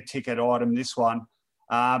as big a ticket item, this one,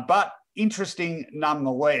 but interesting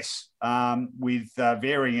nonetheless, with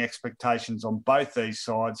varying expectations on both these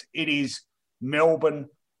sides. It is Melbourne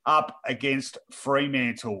up against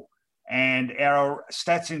Fremantle. And our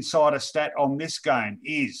Stats Insider stat on this game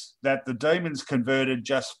is that the Demons converted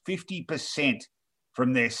just 50%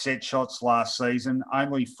 from their set shots last season.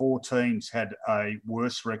 Only 4 teams had a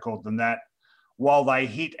worse record than that, while they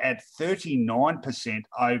hit at 39%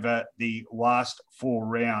 over the last 4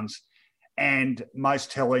 rounds. And most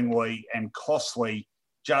tellingly and costly,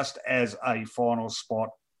 just as a final spot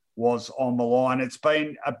was on the line. It's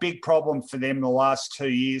been a big problem for them the last 2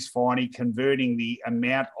 years, finally converting the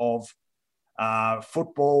amount of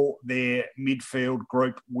football their midfield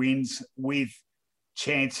group wins with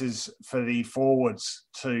chances for the forwards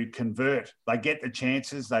to convert. They get the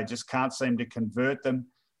chances, they just can't seem to convert them.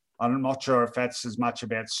 I'm not sure if that's as much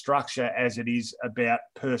about structure as it is about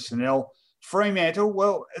personnel. Fremantle,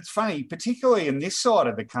 well, it's funny, particularly in this side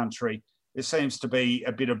of the country, there seems to be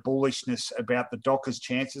a bit of bullishness about the Dockers'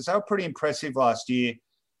 chances. They were pretty impressive last year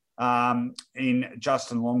in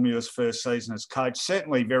Justin Longmuir's first season as coach.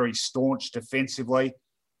 Certainly very staunch defensively.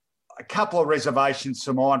 A couple of reservations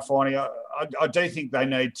to mine, finding. I do think they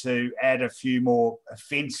need to add a few more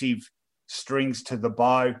offensive strings to the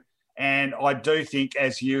bow. And I do think,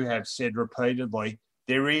 as you have said repeatedly,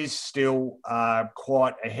 there is still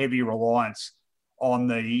quite a heavy reliance on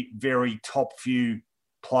the very top few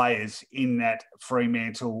players in that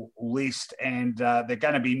Fremantle list, and they're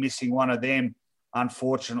going to be missing one of them,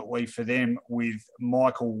 unfortunately for them, with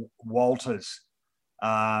Michael Walters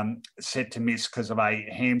set to miss because of a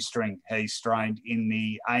hamstring he strained in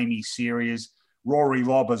the Amy series. Rory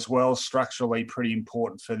Lobb as well, structurally pretty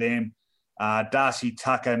important for them. Darcy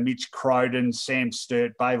Tucker, Mitch Croden, Sam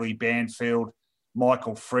Sturt, Bailey Banfield,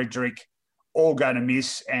 Michael Frederick, all going to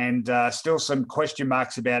miss, and still some question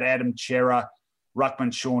marks about Adam Chera,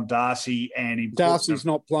 Ruckman Sean Darcy, and Darcy's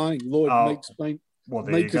not playing. Lloyd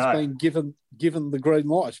Meek has been given the green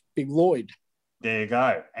light. Big Lloyd. There you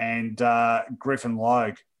go. And Griffin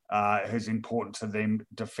Logue, who's important to them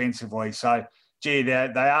defensively. So, gee,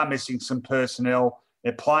 they are missing some personnel.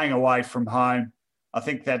 They're playing away from home. I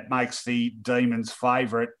think that makes the Demons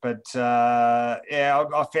favourite. But,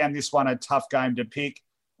 I found this one a tough game to pick.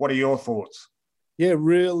 What are your thoughts? Yeah,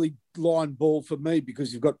 really line ball for me,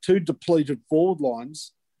 because you've got 2 depleted forward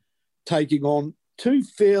lines taking on 2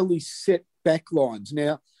 fairly set back lines.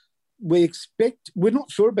 Now, we're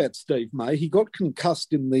not sure about Steve May. He got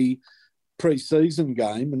concussed in the pre-season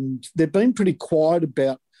game, and they've been pretty quiet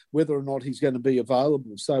about whether or not he's going to be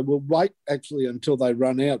available. So we'll wait actually until they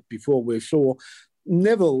run out before we're sure.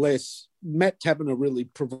 Nevertheless, Matt Taberner really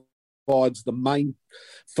provided provides the main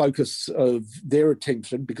focus of their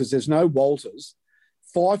attention because there's no Walters.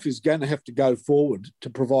 Fife is going to have to go forward to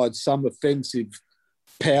provide some offensive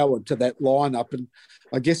power to that lineup, and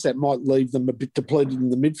I guess that might leave them a bit depleted in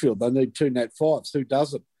the midfield. They need two Nat Fifes. Who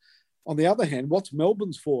doesn't? On the other hand, what's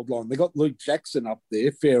Melbourne's forward line? They got Luke Jackson up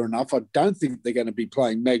there, fair enough. I don't think they're going to be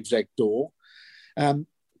playing Magzac Door.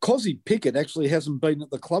 Cozzy Pickett actually hasn't been at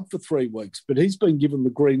the club for 3 weeks, but he's been given the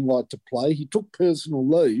green light to play. He took personal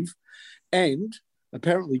leave and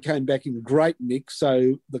apparently came back in great nick.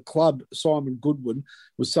 So the club, Simon Goodwin,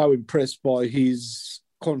 was so impressed by his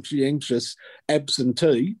conscientious absence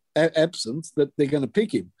that they're going to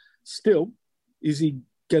pick him. Still, is he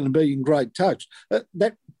going to be in great touch?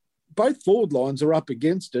 Both forward lines are up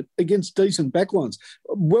against it, against decent backlines.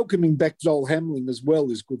 Welcoming back Joel Hamling as well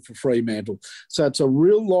is good for Fremantle. So it's a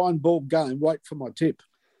real line ball game. Wait for my tip.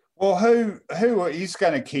 Well, who is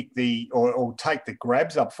going to kick or take the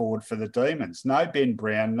grabs up forward for the Demons? No Ben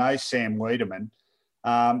Brown, no Sam Wiedemann.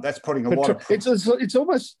 That's putting a lot of... It's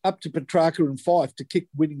almost up to Petrarca and Fife to kick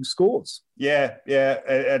winning scores. Yeah.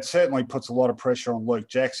 It certainly puts a lot of pressure on Luke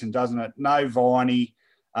Jackson, doesn't it? No Viney.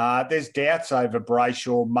 There's doubts over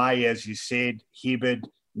Brayshaw, May, as you said, Hibberd,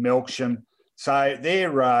 Melksham. So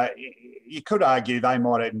they're, you could argue they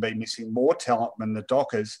might even be missing more talent than the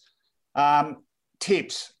Dockers.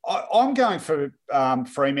 Tips. I'm going for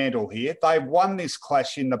Fremantle here. They've won this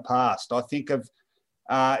clash in the past. I think of,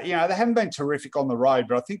 they haven't been terrific on the road,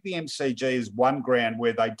 but I think the MCG is one ground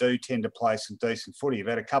where they do tend to play some decent footy. They've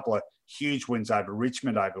had a couple of huge wins over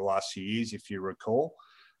Richmond over the last few years, if you recall.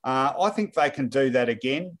 I think they can do that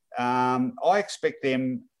again. I expect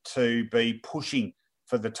them to be pushing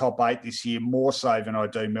for the top 8 this year more so than I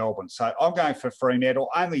do Melbourne. So I'm going for Fremantle.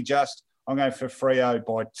 I'm going for Freo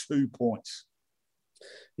by 2 points.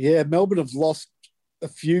 Yeah, Melbourne have lost a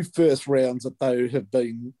few first rounds that they have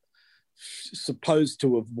been supposed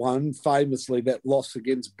to have won. Famously, that loss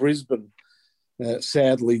against Brisbane,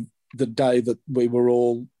 sadly, the day that we were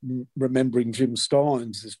all remembering Jim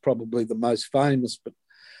Steins is probably the most famous, but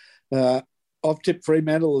I've tipped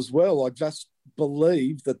Fremantle as well. I just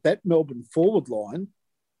believe that Melbourne forward line,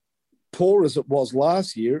 poor as it was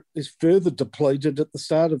last year, is further depleted at the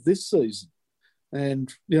start of this season.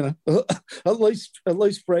 And, at least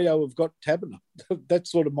Freo have got Taberner.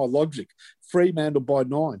 That's sort of my logic. Fremantle by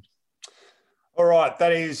 9. All right,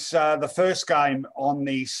 that is the first game on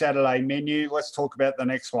the Saturday menu. Let's talk about the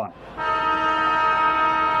next one.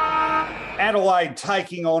 Adelaide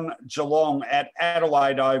taking on Geelong at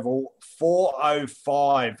Adelaide Oval,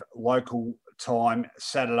 4:05 local time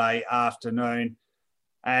Saturday afternoon.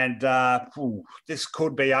 And this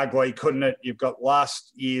could be ugly, couldn't it? You've got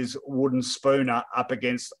last year's wooden spooner up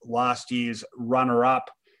against last year's runner-up.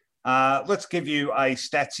 Let's give you a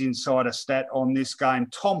Stats Insider stat on this game.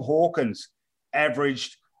 Tom Hawkins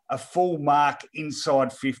averaged a full mark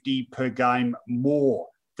inside 50 per game more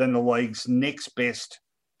than the league's next best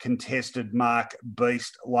contested mark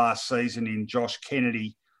beast last season in Josh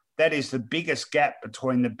Kennedy. That is the biggest gap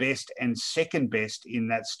between the best and second best in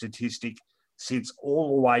that statistic since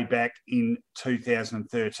all the way back in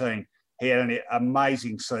 2013. He had an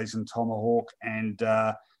amazing season, Tomahawk, and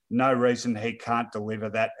no reason he can't deliver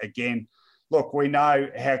that again. Look, we know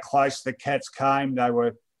how close the Cats came. They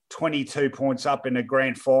were 22 points up in the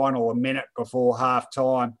grand final a minute before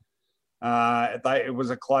half-time. It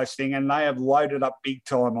was a close thing, and they have loaded up big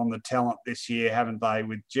time on the talent this year, haven't they,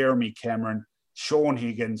 with Jeremy Cameron, Sean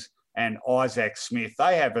Higgins and Isaac Smith.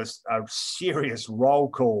 They have a serious roll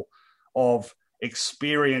call of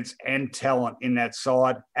experience and talent in that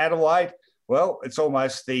side. Adelaide, well, it's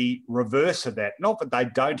almost the reverse of that. Not that they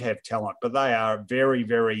don't have talent, but they are very,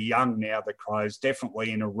 very young now, the Crows,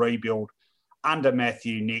 definitely in a rebuild under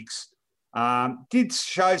Matthew Nicks. Did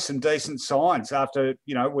show some decent signs after,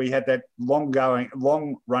 we had that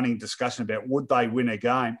long-running discussion about would they win a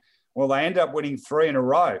game. Well, they ended up winning 3 in a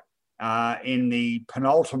row in the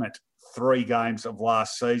penultimate 3 games of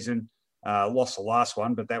last season. Lost the last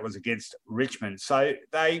one, but that was against Richmond. So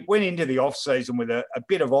they went into the off-season with a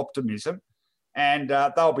bit of optimism, and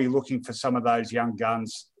they'll be looking for some of those young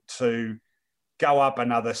guns to go up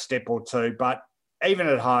another step or two. But even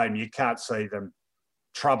at home, you can't see them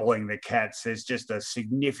troubling the Cats. There's just a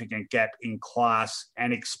significant gap in class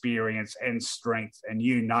and experience and strength, and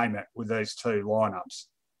you name it, with those 2 lineups.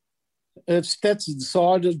 Have Stats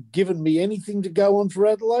Insider given me anything to go on for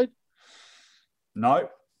Adelaide? No.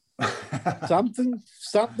 something,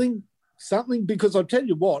 because I'll tell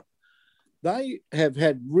you what, they have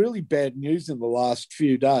had really bad news in the last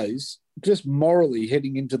few days, just morally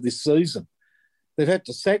heading into this season. They've had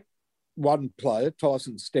to sack one player,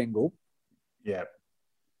 Tyson Stengel. Yeah.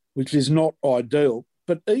 which is not ideal.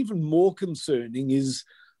 But even more concerning is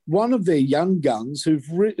one of their young guns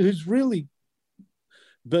who's really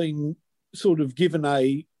been sort of given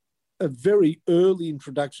a very early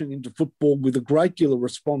introduction into football with a great deal of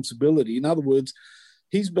responsibility. In other words,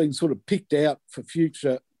 he's been sort of picked out for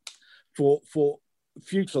future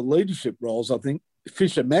leadership roles. I think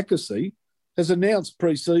Fisher Mackesy has announced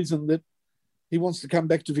pre-season that he wants to come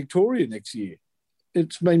back to Victoria next year.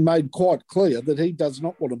 It's been made quite clear that he does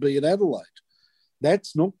not want to be at Adelaide.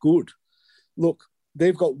 That's not good. Look,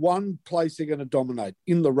 they've got one place they're going to dominate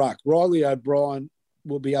in the ruck. Riley O'Brien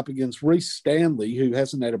will be up against Reece Stanley, who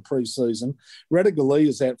hasn't had a pre-season. Radigali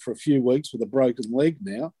is out for a few weeks with a broken leg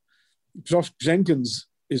now. Josh Jenkins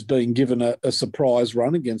is being given a surprise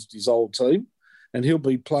run against his old team, and he'll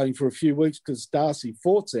be playing for a few weeks because Darcy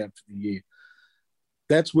Fort's out for the year.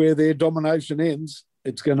 That's where their domination ends.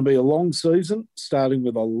 It's going to be a long season, starting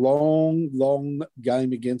with a long, long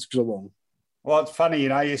game against Geelong. Well, it's funny,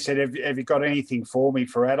 you said, have you got anything for me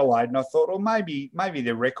for Adelaide? And I thought, well, maybe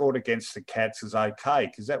their record against the Cats is okay,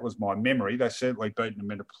 because that was my memory. They certainly beaten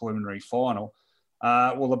them in a preliminary final.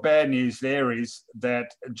 Well, the bad news there is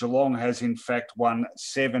that Geelong has, in fact, won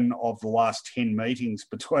 7 of the last 10 meetings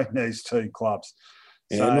between these two clubs.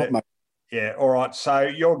 Yeah, not much. Yeah, all right. So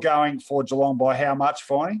you're going for Geelong by how much,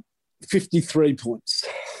 Finey? 53 points.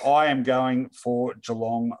 I am going for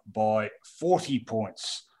Geelong by 40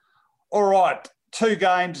 points. All right, 2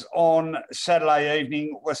 games on Saturday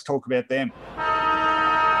evening. Let's talk about them.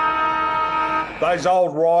 Those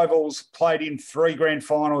old rivals played in 3 grand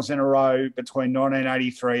finals in a row between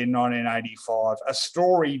 1983 and 1985. A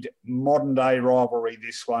storied modern-day rivalry,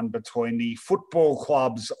 this one, between the football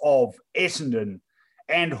clubs of Essendon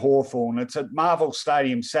and Hawthorn. It's at Marvel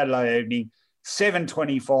Stadium Saturday evening,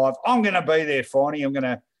 7:25. I'm going to be there, Finey. I'm going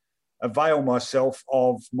to avail myself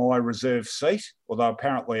of my reserve seat, although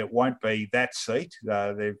apparently it won't be that seat.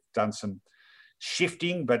 They've done some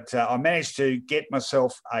shifting, but I managed to get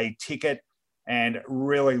myself a ticket and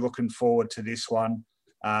really looking forward to this one.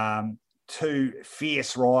 2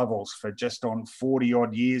 fierce rivals for just on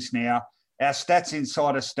 40-odd years now. Our Stats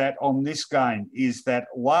Insider stat on this game is that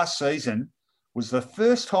last season was the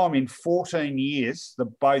first time in 14 years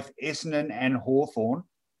that both Essendon and Hawthorn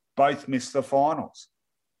both missed the finals.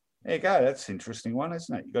 There you go. That's an interesting one,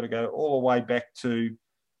 isn't it? You've got to go all the way back to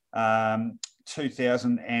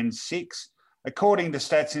 2006. According to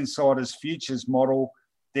Stats Insider's futures model,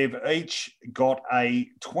 they've each got a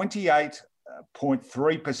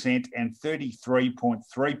 28.3% and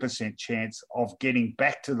 33.3% chance of getting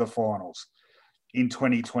back to the finals in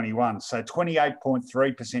 2021. So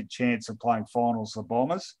 28.3% chance of playing finals, the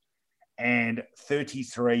Bombers, and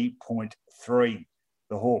 33.3%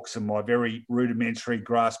 the Hawks. And my very rudimentary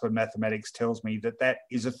grasp of mathematics tells me that that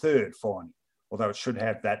is a third finding, although it should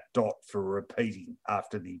have that dot for repeating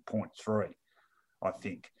after the 0.3, I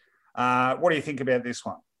think. What do you think about this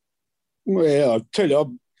one? Well, I'll tell you,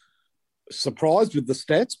 I'm surprised with the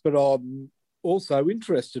stats, but I'm also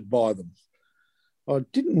interested by them. I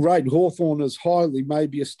didn't rate Hawthorn as highly,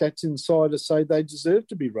 maybe a Stats Insider say they deserve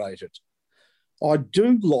to be rated. I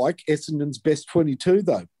do like Essendon's best 22,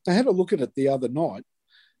 though. I had a look at it the other night,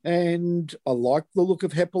 and I like the look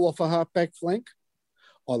of Heppel off a half-back flank.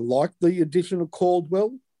 I like the addition of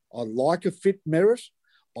Caldwell. I like a fit Merritt.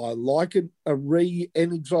 I like a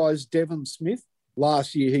re-energised Devon Smith.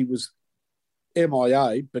 Last year he was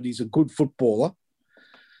MIA, but he's a good footballer.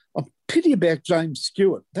 I'm pity about James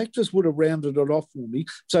Stewart. That just would have rounded it off for me.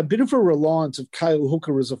 So a bit of a reliance of Cale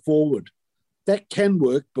Hooker as a forward. That can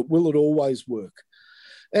work, but will it always work?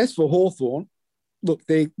 As for Hawthorn, look,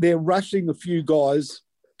 they're rushing a few guys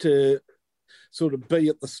to sort of be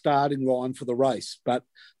at the starting line for the race, but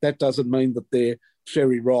that doesn't mean that they're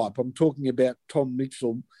cherry ripe. I'm talking about Tom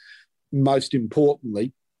Mitchell most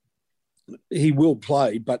importantly. He will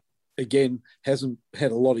play, but again, hasn't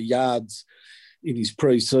had a lot of yards in his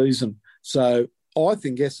pre-season. So I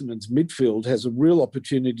think Essendon's midfield has a real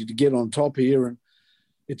opportunity to get on top here, and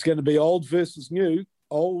it's going to be old versus new.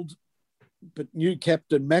 Old but new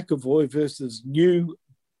captain McAvoy versus new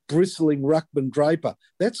bristling ruckman Draper.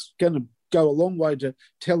 That's going to go a long way to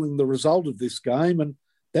telling the result of this game, and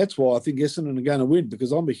that's why I think Essendon are going to win,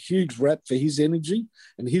 because I'm a huge rat for his energy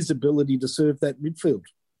and his ability to serve that midfield.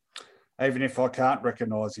 Even if I can't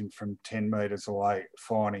recognise him from 10 metres away,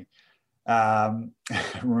 Finey.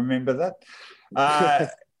 Remember that?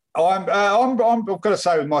 I've got to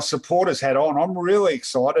say, with my supporters hat on, I'm really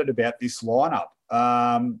excited about this lineup.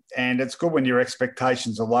 And it's good when your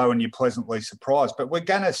expectations are low and you're pleasantly surprised. But we're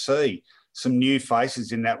going to see some new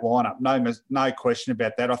faces in that lineup. No question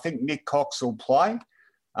about that. I think Nick Cox will play.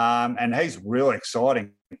 And he's really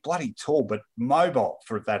exciting. Bloody tall, but mobile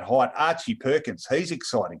for that height. Archie Perkins, he's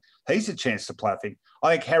exciting. He's a chance to play, I think.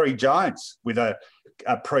 I think Harry Jones, with a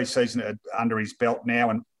pre-season under his belt now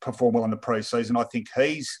and perform well in the pre-season, I think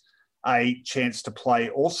he's a chance to play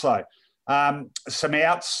also. Some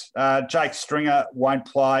outs. Jake Stringer won't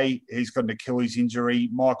play. He's got an Achilles injury.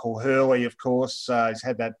 Michael Hurley, of course, has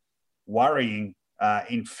had that worrying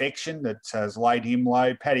infection that has laid him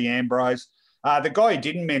low. Paddy Ambrose. The guy who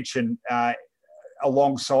didn't mention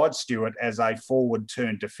alongside Stewart as a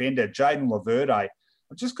forward-turned defender, Jaden Laverde,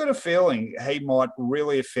 I've just got a feeling he might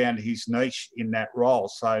really have found his niche in that role.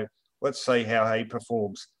 So let's see how he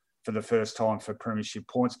performs for the first time for premiership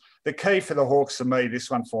points. The key for the Hawks for me,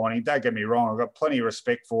 this one, Finey, don't get me wrong, I've got plenty of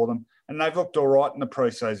respect for them, and they've looked all right in the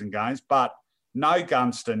pre-season games, but no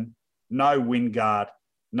Gunston, no Wingard,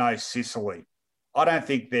 no Sicily. I don't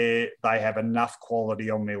think they have enough quality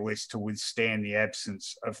on their list to withstand the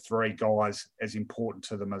absence of three guys as important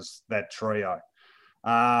to them as that trio.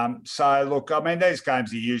 So, look, I mean, these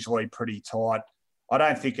games are usually pretty tight. I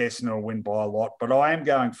don't think Essendon will win by a lot, but I am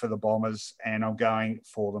going for the Bombers, and I'm going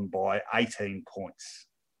for them by 18 points.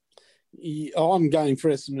 I'm going for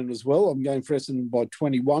Essendon as well. I'm going for Essendon by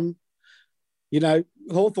 21. You know,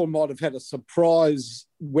 Hawthorn might have had a surprise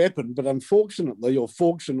weapon, but unfortunately, or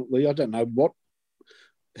fortunately, I don't know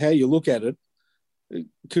how you look at it,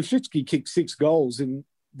 Koshitsky kicked 6 goals in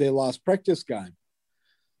their last practice game.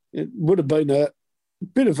 It would have been a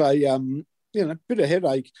bit of a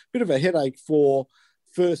headache for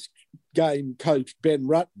first game coach Ben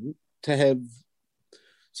Rutten to have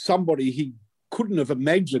somebody he couldn't have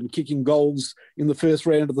imagined kicking goals in the first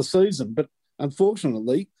round of the season. But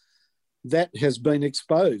unfortunately, that has been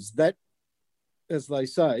exposed. That, as they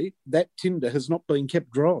say, that tinder has not been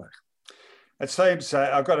kept dry. It seems,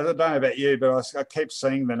 I don't know about you, but I keep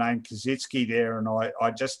seeing the name Korzitsky there, and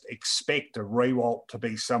I just expect a Rewalt to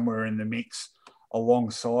be somewhere in the mix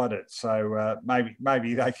alongside it. So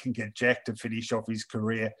maybe they can get Jack to finish off his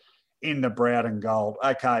career in the brown and gold.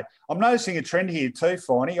 Okay, I'm noticing a trend here too,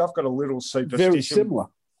 Finey. I've got a little superstition. Very similar.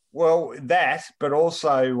 Well, that, but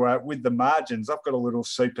also with the margins, I've got a little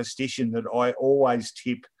superstition that I always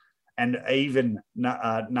tip an even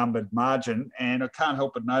numbered margin, and I can't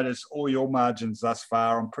help but notice all your margins thus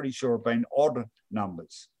far, I'm pretty sure, have been odd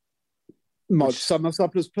numbers. Might sum us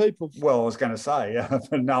up as people. Well, I was going to say,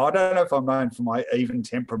 no, I don't know if I'm known for my even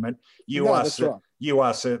temperament. You are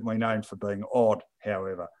certainly known for being odd,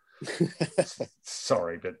 however.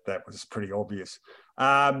 Sorry, but that was pretty obvious.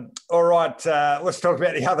 All right, let's talk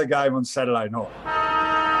about the other game on Saturday night.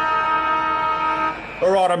 All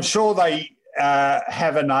right, I'm sure they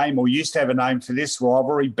have a name, or used to have a name, for this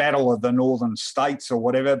rivalry, Battle of the Northern States or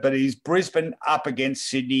whatever, but it is Brisbane up against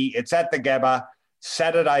Sydney. It's at the Gabba,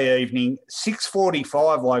 Saturday evening,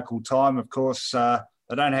 6:45 local time. Of course,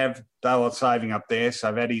 they don't have daylight saving up there,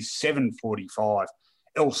 so that is 7:45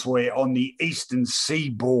 elsewhere on the eastern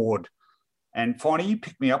seaboard. And Finey, you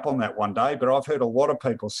picked me up on that one day, but I've heard a lot of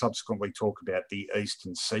people subsequently talk about the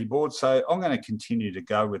eastern seaboard, so I'm going to continue to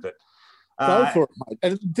go with it. Go for it, mate.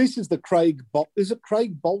 And this is the Craig... Is it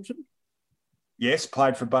Craig Bolton? Yes,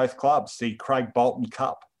 played for both clubs, the Craig Bolton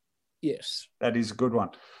Cup. Yes. That is a good one.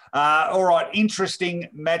 All right, interesting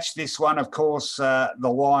match this one. Of course, the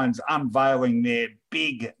Lions unveiling their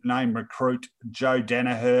big name recruit, Joe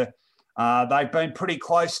Danaher. They've been pretty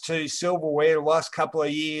close to silverware the last couple of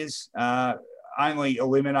years, only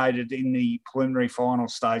eliminated in the preliminary final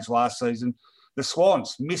stage last season. The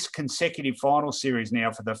Swans missed consecutive final series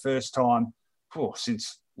now for the first time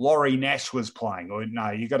since Laurie Nash was playing. Or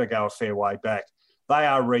no, you've got to go a fair way back. They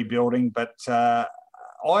are rebuilding, but I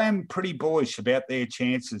am pretty bullish about their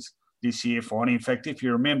chances this year, Finey. In fact, if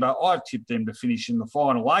you remember, I've tipped them to finish in the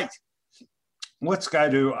final 8. Let's go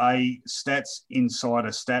to a Stats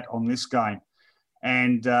Insider stat on this game.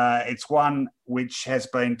 And it's one which has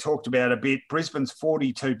been talked about a bit. Brisbane's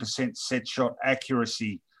 42% set shot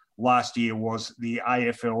accuracy last year was the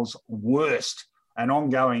AFL's worst, an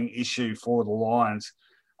ongoing issue for the Lions.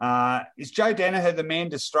 Is Joe Danaher the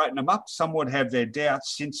man to straighten them up? Some would have their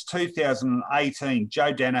doubts. Since 2018,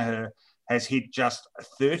 Joe Danaher has hit just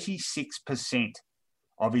 36%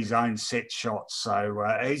 of his own set shots. So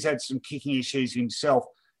he's had some kicking issues himself.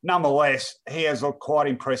 Nonetheless, he has looked quite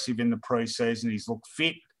impressive in the pre-season. He's looked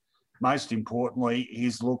fit. Most importantly,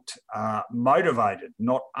 he's looked motivated,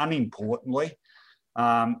 not unimportantly.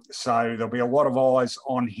 So there'll be a lot of eyes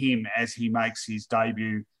on him as he makes his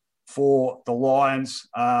debut for the Lions.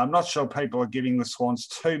 I'm not sure people are giving the Swans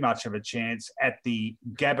too much of a chance at the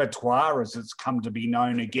Gabatoire, as it's come to be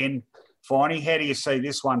known again. Finey, how do you see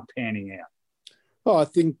this one panning out? Oh, I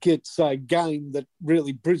think it's a game that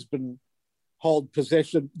really Brisbane hold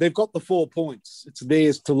possession. They've got the 4 points. It's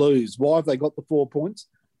theirs to lose. Why have they got the 4 points?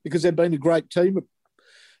 Because they've been a great team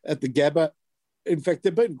at the Gabba. In fact,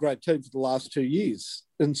 they've been a great team for the last 2 years.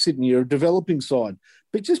 And Sydney are a developing side.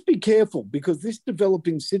 But just be careful, because this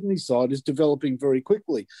developing Sydney side is developing very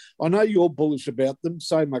quickly. I know you're bullish about them,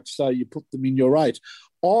 so much so you put them in your 8.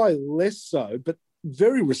 I less so, but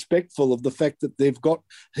very respectful of the fact that they've got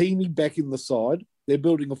Heaney back in the side. They're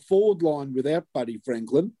building a forward line without Buddy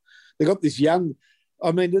Franklin. They've got this young,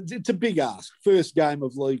 I mean, it's a big ask, first game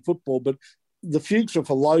of league football, but the future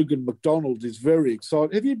for Logan McDonald is very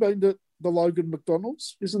exciting. Have you been to the Logan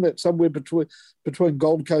McDonald's? Isn't that somewhere between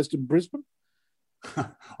Gold Coast and Brisbane?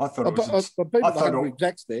 I thought it was. I've been to the Hungry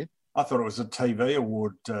Jack's there. I thought it was a TV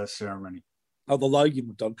award ceremony. Oh, the Logan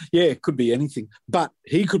McDonald. Yeah, it could be anything, but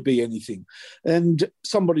he could be anything. And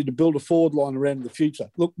somebody to build a forward line around in the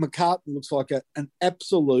future. Look, McCartan looks like an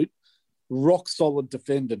absolute rock-solid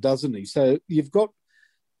defender, doesn't he? So you've got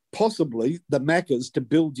possibly the Maccas to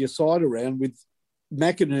build your side around, with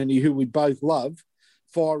McInerney, who we both love,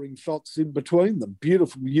 firing shots in between them.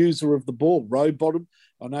 Beautiful user of the ball. Rowbottom,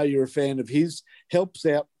 I know you're a fan of his, helps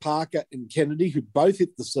out Parker and Kennedy, who both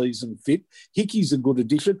hit the season fit. Hickey's a good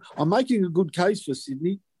addition. I'm making a good case for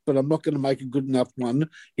Sydney, but I'm not going to make a good enough one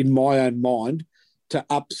in my own mind to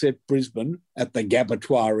upset Brisbane at the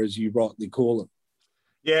Gabatoir, as you rightly call it.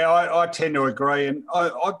 Yeah, I tend to agree. And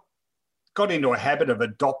I got into a habit of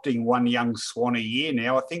adopting one young swan a year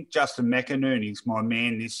now. I think Justin McInerney's my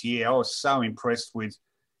man this year. I was so impressed with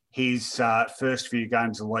his first few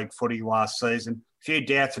games of league footy last season. A few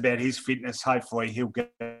doubts about his fitness. Hopefully he'll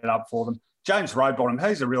get up for them. James Rowbottom,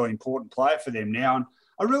 he's a really important player for them now. And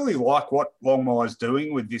I really like what Longmire's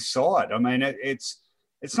doing with this side. I mean, it's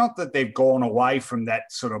not that they've gone away from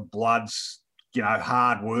that sort of Bloods,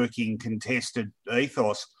 hard-working, contested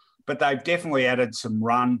ethos, but they've definitely added some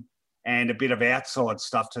run and a bit of outside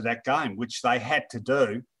stuff to that game, which they had to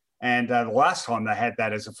do. And the last time they had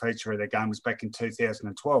that as a feature of their game was back in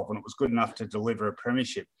 2012, when it was good enough to deliver a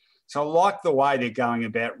premiership. So I like the way they're going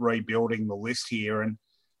about rebuilding the list here. And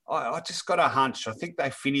I just got a hunch. I think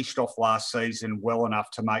they finished off last season well enough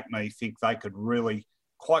to make me think they could really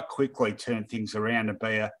quite quickly turn things around and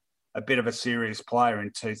be a bit of a serious player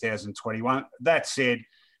in 2021. That said,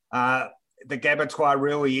 the Gabatoir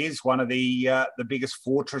really is one of the biggest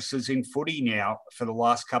fortresses in footy now for the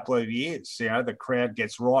last couple of years. The crowd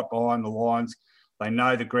gets right behind the lines. They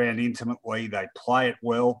know the ground intimately. They play it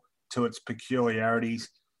well to its peculiarities.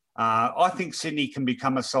 I think Sydney can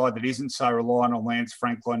become a side that isn't so reliant on Lance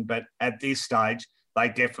Franklin, but at this stage, they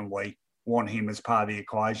definitely want him as part of the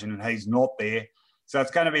equation, and he's not there. So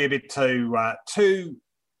it's going to be a bit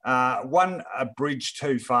a bridge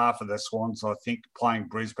too far for the Swans, I think, playing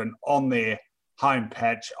Brisbane on their home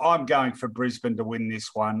patch. I'm going for Brisbane to win this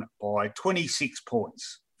one by 26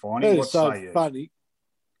 points. Finey, what say you? Funny.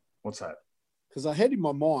 What's that? Because I had in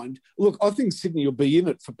my mind, look, I think Sydney will be in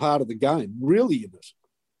it for part of the game, really in it.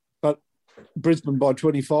 But Brisbane by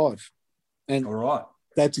 25. And all right.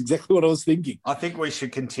 That's exactly what I was thinking. I think we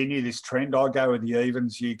should continue this trend. I go with the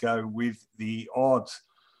evens, you go with the odds.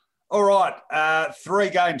 All right, 3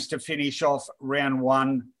 games to finish off round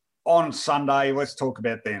 1 on Sunday. Let's talk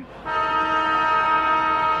about them.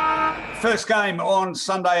 First game on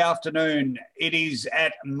Sunday afternoon. It is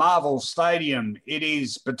at Marvel Stadium. It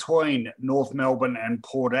is between North Melbourne and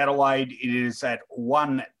Port Adelaide. It is at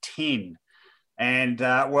 1:10. And,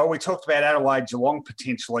 we talked about Adelaide Geelong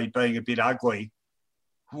potentially being a bit ugly.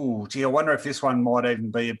 Ooh, gee, I wonder if this one might even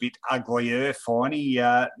be a bit uglier,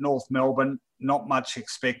 Finey. North Melbourne, not much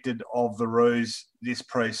expected of the Roos this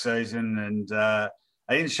pre-season, and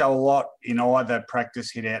they didn't show a lot in either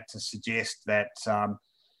practice hit out to suggest that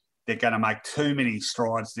they're going to make too many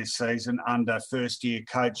strides this season under first-year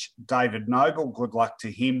coach David Noble. Good luck to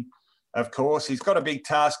him, of course. He's got a big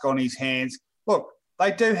task on his hands. Look,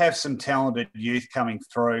 they do have some talented youth coming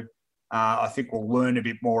through. I think we'll learn a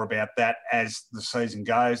bit more about that as the season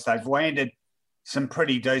goes. They've landed some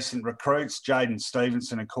pretty decent recruits. Jaden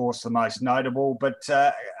Stevenson, of course, the most notable, but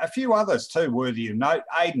a few others too worthy of note.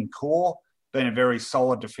 Aidan Corr, been a very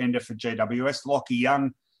solid defender for GWS. Lockie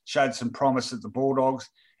Young showed some promise at the Bulldogs.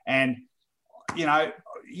 And, you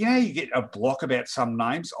get a block about some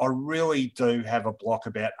names. I really do have a block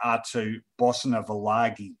about R2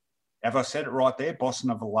 Bosinavalagi. Have I said it right there,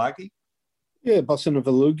 Bosinavalagi? Yeah,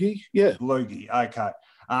 Bosinavalagi, yeah. Lugi, okay.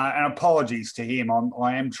 And apologies to him.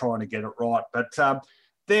 I am trying to get it right. But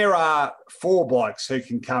there are 4 blokes who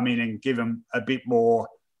can come in and give them a bit more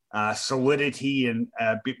solidity and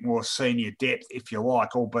a bit more senior depth, if you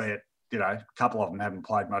like, albeit, a couple of them haven't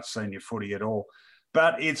played much senior footy at all.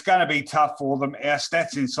 but it's going to be tough for them. Our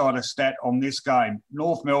Stats Insider stat on this game,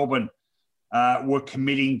 North Melbourne were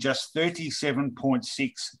committing just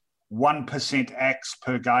 37.61% acts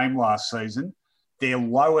per game last season, their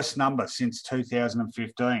lowest number since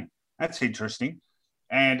 2015. That's interesting.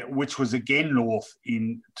 And which was again North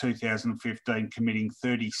in 2015, committing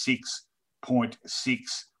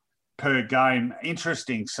 36.6 per game.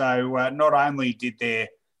 Interesting. So not only did their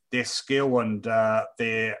skill and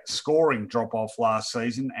their scoring drop off last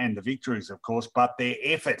season, and the victories, of course, but their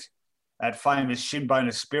effort, that famous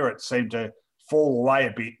shin-boner spirit, seemed to fall away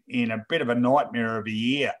a bit in a bit of a nightmare of a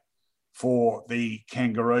year for the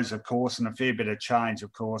Kangaroos, of course, and a fair bit of change,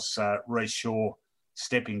 of course. Rhys Shaw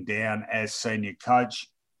stepping down as senior coach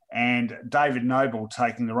and David Noble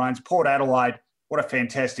taking the reins. Port Adelaide, what a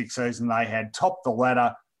fantastic season they had. Topped the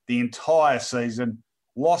ladder the entire season,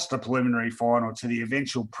 lost a preliminary final to the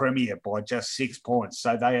eventual premier by just 6 points.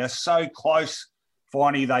 So they are so close.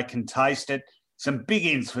 Finally, they can taste it. Some big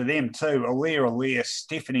ins for them too. Aliir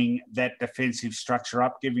stiffening that defensive structure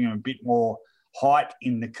up, giving them a bit more height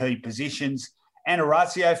in the key positions. And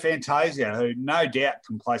Orazio Fantasia, who no doubt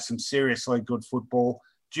can play some seriously good football.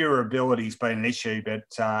 Durability's been an issue, but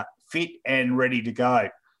fit and ready to go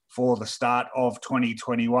for the start of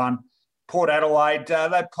 2021. Port Adelaide,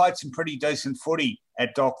 they played some pretty decent footy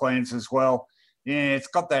at Docklands as well. Yeah, it's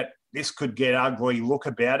got that this could get ugly look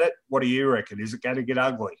about it. What do you reckon? Is it going to get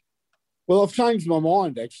ugly? Well, I've changed my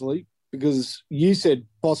mind, actually, because you said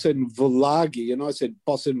Bosen Villagi and I said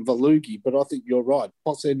Bosen Valugi, but I think you're right.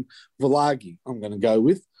 Bosen Villagi, I'm going to go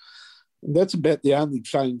with. And that's about the only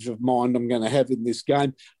change of mind I'm going to have in this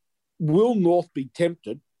game. Will North be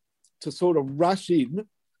tempted to sort of rush in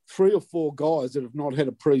 3 or 4 guys that have not had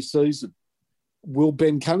a pre-season? Will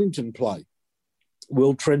Ben Cunnington play?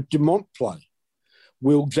 Will Trent Dumont play?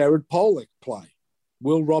 Will Jared Pollock play?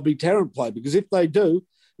 Will Robbie Tarrant play? Because if they do,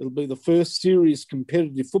 it'll be the first serious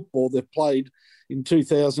competitive football they've played in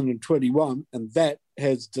 2021, and that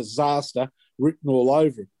has disaster written all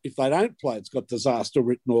over it. If they don't play, it's got disaster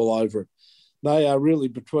written all over it. They are really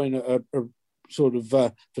between a sort of,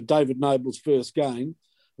 for David Noble's first game,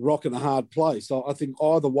 a rock and a hard place. So I think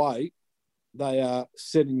either way, they are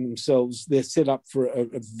setting themselves, they're set up for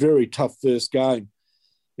a very tough first game.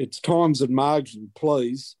 It's times and margin,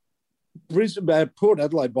 please. Port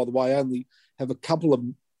Adelaide, by the way, only have a couple of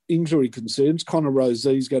injury concerns. Connor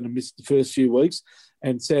Rosie's going to miss the first few weeks,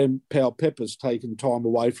 and Sam Powell-Pepper's taken time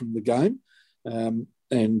away from the game.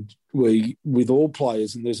 And we, with all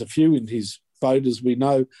players, and there's a few in his boat, as we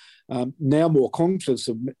know, now more conscious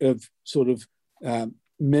of sort of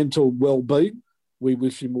mental well-being. We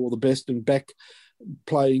wish him all the best and back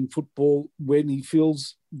playing football when he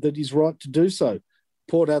feels that he's right to do so.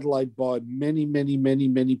 Port Adelaide by many, many, many,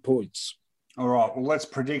 many points. All right, well, let's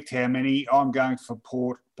predict how many. I'm going for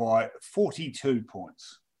Port by 42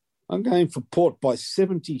 points. I'm going for Port by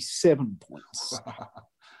 77 points.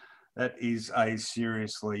 That is a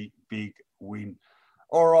seriously big win.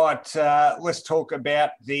 All right, let's talk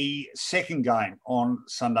about the second game on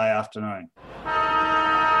Sunday afternoon.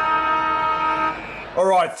 All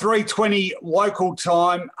right, 3:20 local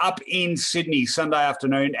time up in Sydney, Sunday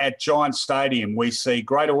afternoon at Giant Stadium. We see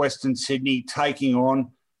Greater Western Sydney taking on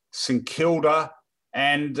St Kilda,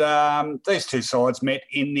 and these two sides met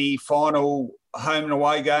in the final home and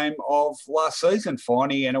away game of last season,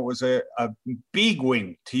 finally, and it was a big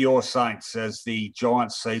win to your Saints as the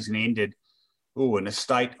Giants season ended in a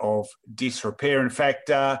state of disrepair. In fact,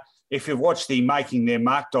 if you've watched the Making Their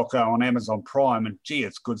Mark doco on Amazon Prime, and gee,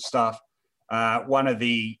 it's good stuff, one of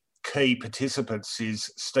the key participants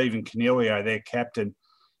is Stephen Coniglio, their captain.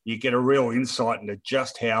 You get a real insight into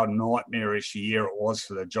just how nightmarish a year it was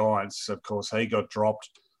for the Giants. Of course, he got dropped.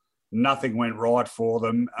 Nothing went right for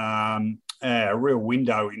them. A real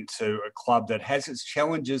window into a club that has its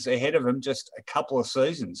challenges ahead of them just a couple of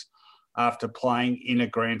seasons after playing in a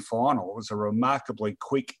grand final. It was a remarkably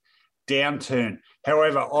quick downturn.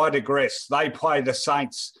 However, I digress. They play the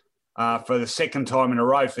Saints for the second time in a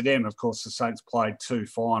row for them. Of course, the Saints played 2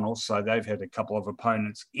 finals, so they've had a couple of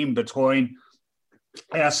opponents in between.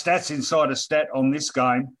 Our Stats Insider stat on this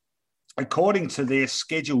game, according to their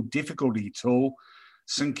schedule difficulty tool,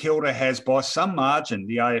 St Kilda has by some margin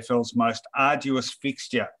the AFL's most arduous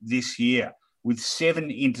fixture this year, with 7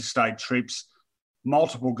 interstate trips,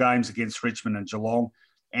 multiple games against Richmond and Geelong,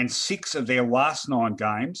 and 6 of their last 9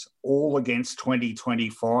 games, all against 2020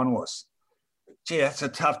 finalists. Gee, that's a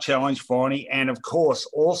tough challenge, Finey. And of course,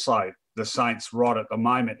 also the Saints right at the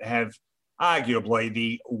moment have arguably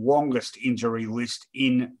the longest injury list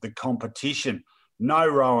in the competition. No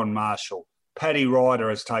Rowan Marshall. Paddy Ryder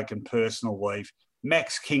has taken personal leave.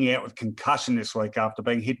 Max King out with concussion this week after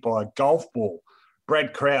being hit by a golf ball.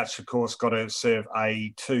 Brad Crouch, of course, got to serve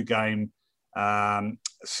a 2-game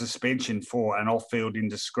suspension for an off-field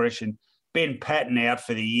indiscretion. Ben Patton out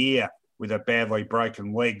for the year with a badly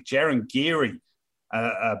broken leg. Jaron Geary,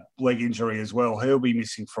 a leg injury as well. He'll be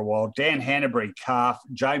missing for a while. Dan Hanbury, calf.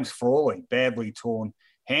 James Frawley, badly torn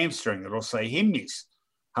hamstring. That'll see him miss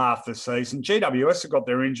half the season. GWS have got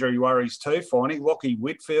their injury worries too, finally. Lockie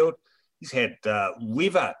Whitfield, he's had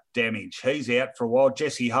liver damage. He's out for a while.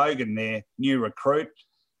 Jesse Hogan, their new recruit,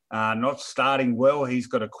 not starting well. He's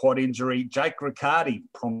got a quad injury. Jake Riccardi,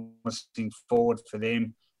 promising forward for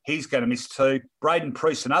them. He's going to miss too. Braden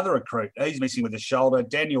Priest, another recruit. He's missing with a shoulder.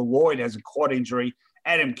 Daniel Lloyd has a quad injury.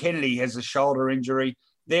 Adam Kennedy has a shoulder injury.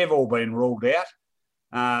 They've all been ruled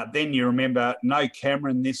out. Then you remember no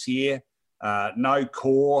Cameron this year, no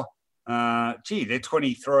Core. They're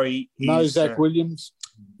 23. No Zach Williams.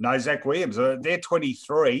 No Zach Williams. They're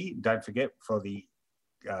 23, don't forget, for the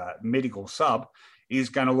medical sub, is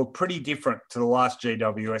going to look pretty different to the last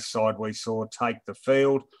GWS side we saw take the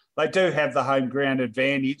field. They do have the home ground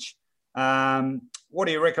advantage. What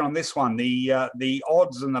do you reckon on this one? The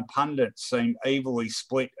odds and the pundits seem evenly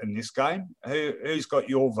split in this game. Who's got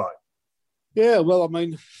your vote? Yeah, well, I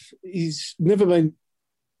mean, he's never been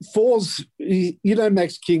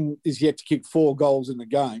Max King is yet to kick 4 goals in the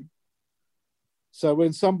game. So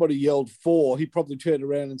when somebody yelled 4, he probably turned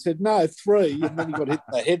around and said, no, 3, and then he got hit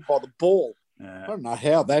in the head by the ball. I don't know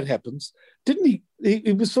how that happens. Didn't he?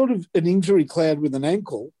 He was sort of an injury cloud with an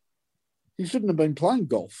ankle. He shouldn't have been playing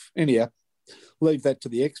golf. Anyhow, leave that to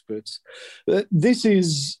the experts. This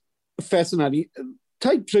is fascinating.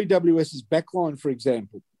 Take GWS's backline, for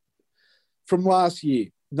example. From last year,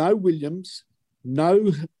 no Williams,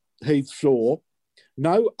 no Heath Shaw,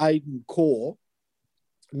 no Aidan Core,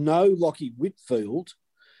 no Lockie Whitfield,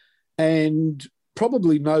 and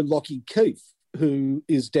probably no Lockie Keefe, who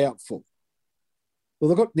is doubtful. Well,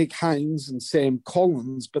 they've got Nick Haynes and Sam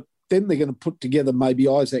Collins, but then they're going to put together maybe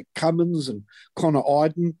Isaac Cummins and Connor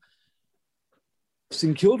Iden.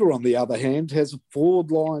 St Kilda, on the other hand, has a forward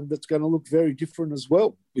line that's going to look very different as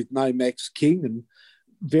well, with no Max King and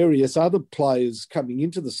various other players coming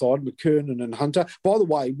into the side, McKernan and Hunter. By the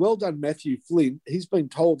way, well done, Matthew Flynn. He's been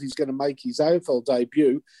told he's going to make his AFL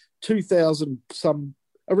debut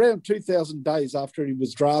around 2,000 days after he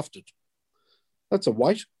was drafted. That's a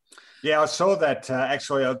wait. Yeah, I saw that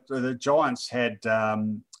actually. The Giants had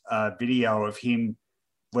a video of him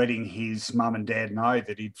letting his mum and dad know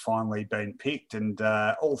that he'd finally been picked, and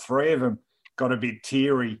all 3 of them got a bit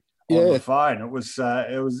teary on the phone. It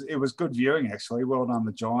was good viewing, actually. Well done,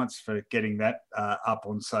 the Giants, for getting that up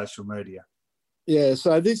on social media. Yeah,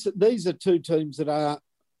 so these are 2 teams that are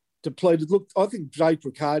depleted. Look, I think Jake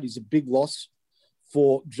Riccardi's a big loss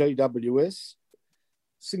for GWS.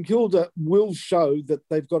 St Kilda will show that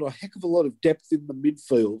they've got a heck of a lot of depth in the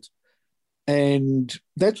midfield, and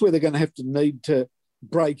that's where they're going to have to need to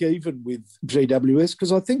break even with GWS,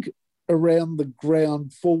 because I think around the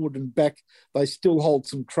ground, forward and back, they still hold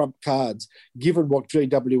some trump cards, given what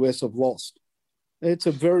GWS have lost. It's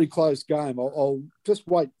a very close game. I'll just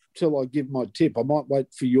wait till I give my tip. I might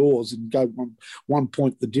wait for yours and go one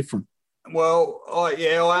point the different. Well,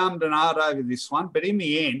 I armed and ahed over this one, but in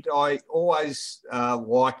the end, I always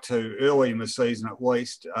like to, early in the season at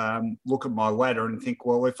least, look at my ladder and think,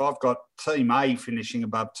 well, if I've got Team A finishing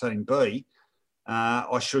above Team B,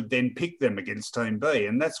 I should then pick them against Team B,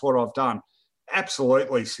 and that's what I've done.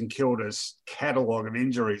 Absolutely, St Kilda's catalogue of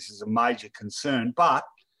injuries is a major concern, but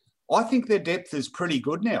I think their depth is pretty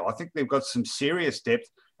good now. I think they've got some serious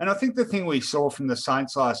depth, and I think the thing we saw from the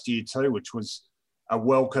Saints last year too, which was a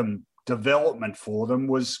welcome development for them,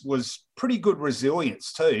 was pretty good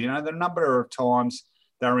resilience too. You know, the number of times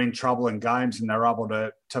they were in trouble in games and they're able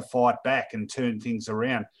to fight back and turn things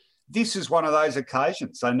around. This is one of those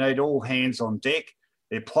occasions. They need all hands on deck.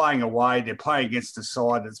 They're playing away. They're playing against a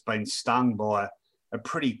side that's been stung by a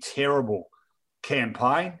pretty terrible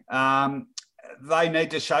campaign. They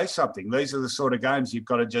need to show something. These are the sort of games you've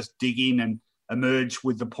got to just dig in and emerge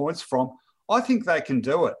with the points from. I think they can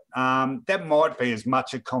do it. That might be as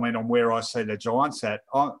much a comment on where I see the Giants at.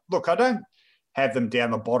 Look, I don't have them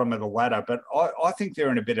down the bottom of the ladder, but I think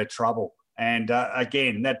they're in a bit of trouble. And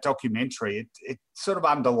again, that documentary, it sort of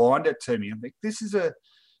underlined it to me. I think this is a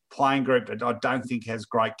playing group that I don't think has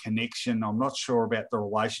great connection. I'm not sure about the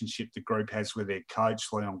relationship the group has with their coach,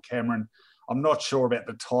 Leon Cameron. I'm not sure about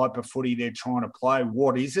the type of footy they're trying to play.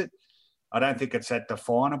 What is it? I don't think it's that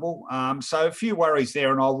definable. So a few worries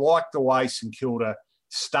there, and I like the way St Kilda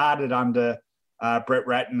started under Brett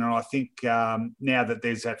Ratton, and I think now that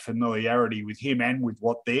there's that familiarity with him and with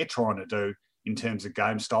what they're trying to do, in terms of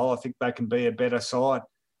game style. I think they can be a better side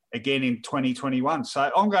again in 2021.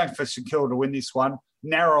 So I'm going for St Kilda to win this one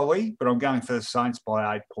narrowly, but I'm going for the Saints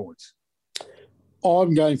by 8 points.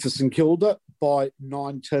 I'm going for St Kilda by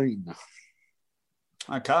 19.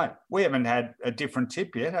 Okay. We haven't had a different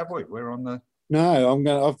tip yet, have we? We're on the...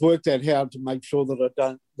 No, I've worked out how to make sure that I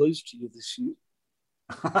don't lose to you this year.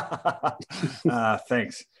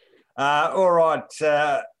 Thanks. All right.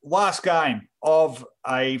 Last game of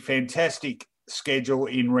a fantastic schedule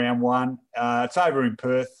in round one. It's over in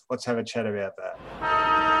Perth. Let's have a chat about that.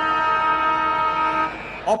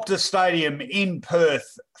 Optus Stadium in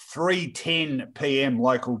Perth, 3:10 p.m.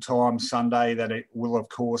 local time Sunday. That it will, of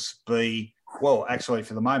course, be, well, actually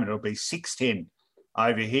for the moment, it'll be 6:10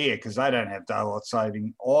 over here because they don't have daylight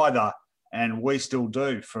saving either. And we still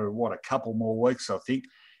do for, a couple more weeks, I think.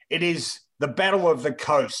 It is the Battle of the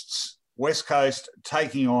Coasts. West Coast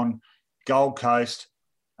taking on Gold Coast.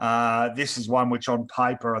 This is one which on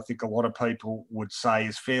paper I think a lot of people would say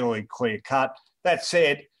is fairly clear-cut. That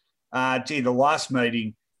said, the last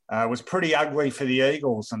meeting was pretty ugly for the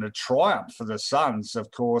Eagles and a triumph for the Suns. Of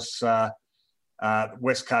course,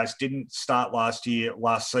 West Coast didn't start last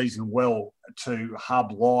season well to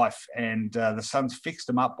hub life, and the Suns fixed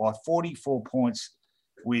them up by 44 points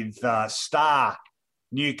with star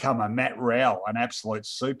newcomer Matt Rowell, an absolute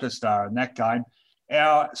superstar in that game.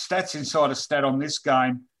 Our Stats Insider stat on this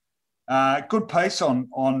game, good piece on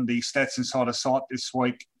the Stats Insider site this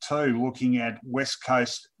week too, looking at West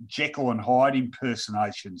Coast Jekyll and Hyde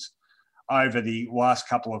impersonations over the last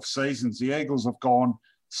couple of seasons. The Eagles have gone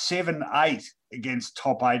 7-8 against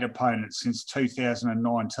top 8 opponents since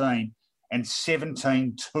 2019 and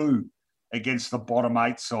 17-2 against the bottom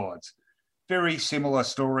 8 sides. Very similar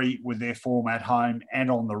story with their form at home and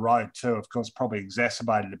on the road too, of course, probably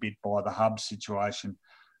exacerbated a bit by the hub situation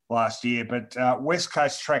last year. But West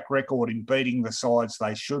Coast's track record in beating the sides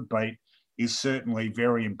they should beat is certainly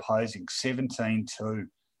very imposing. 17-2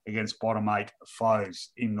 against bottom 8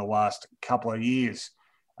 foes in the last couple of years.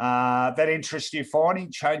 That interest you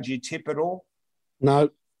finding? Change your tip at all? No,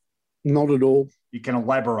 not at all. You can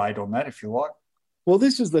elaborate on that if you like. Well,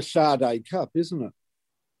 this is the Sade Cup, isn't it?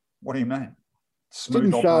 What do you mean?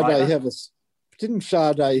 Didn't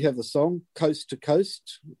Sade have a song, Coast to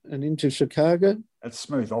Coast and into Chicago? It's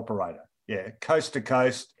Smooth Operator. Yeah, coast to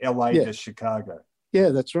coast, LA to Chicago. Yeah,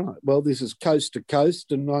 that's right. Well, this is coast to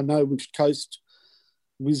coast, and I know which coast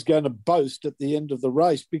was going to boast at the end of the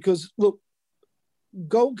race because, look,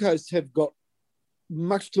 Gold Coast have got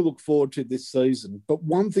much to look forward to this season, but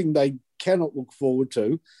one thing they cannot look forward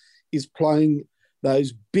to is playing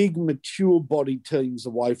those big, mature-bodied teams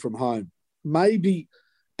away from home. Maybe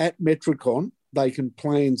at Metricon they can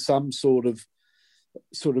plan some sort of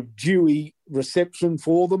dewy reception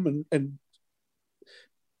for them and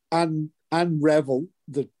unravel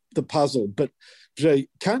the puzzle. But, gee,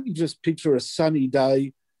 can't you just picture a sunny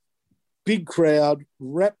day, big crowd,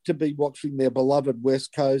 rapt to be watching their beloved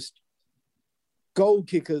West Coast, goal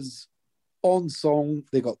kickers on song.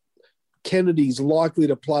 They've got Kennedy's likely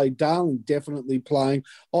to play, Darling definitely playing,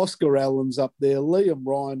 Oscar Allen's up there, Liam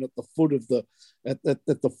Ryan at the foot of the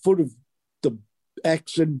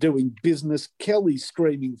action doing business, Kelly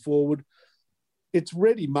streaming forward. It's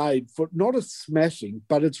ready-made for not a smashing,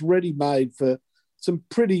 but it's ready-made for some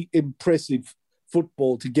pretty impressive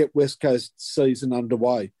football to get West Coast season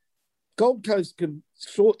underway. Gold Coast can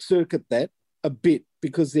short-circuit that a bit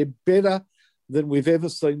because they're better than we've ever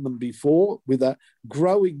seen them before, with a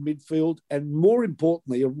growing midfield and, more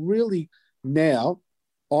importantly, a really now,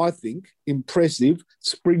 I think, impressive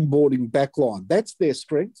springboarding backline. That's their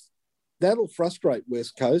strength. That'll frustrate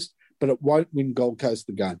West Coast, but it won't win Gold Coast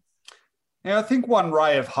the game. Now, I think one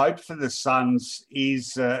ray of hope for the Suns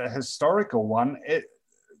is a historical one.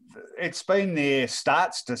 It's been their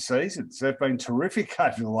starts to seasons. They've been terrific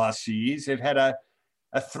over the last few years. They've had a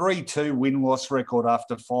 3-2 win-loss record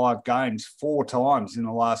after 5 games 4 times in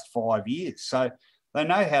the last 5 years. So they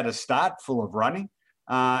know how to start full of running.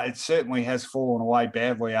 It certainly has fallen away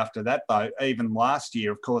badly after that, though. Even last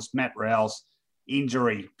year, of course, Matt Rowell's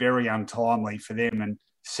injury, very untimely for them and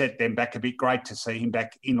set them back a bit. Great to see him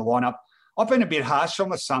back in the lineup. I've been a bit harsh on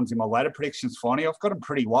the Suns in my ladder predictions, Finey. I've got them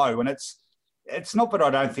pretty low, and it's not that I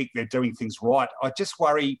don't think they're doing things right. I just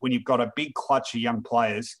worry when you've got a big clutch of young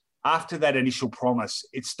players, after that initial promise,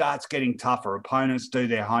 it starts getting tougher. Opponents do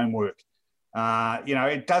their homework.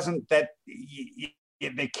 It doesn't that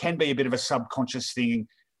there can be a bit of a subconscious thing.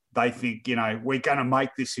 They think, we're going to make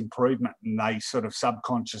this improvement, and they sort of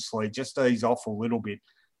subconsciously just ease off a little bit.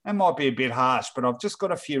 That might be a bit harsh, but I've just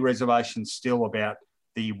got a few reservations still about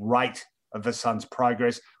the rate of the Suns'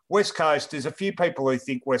 progress. West Coast, there's a few people who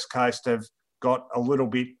think West Coast have got a little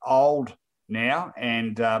bit old now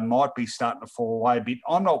and might be starting to fall away a bit.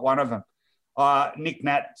 I'm not one of them. Nick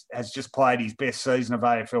Nat has just played his best season of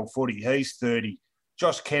AFL footy. He's 30.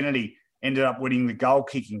 Josh Kennedy ended up winning the goal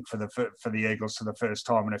kicking for the Eagles for the first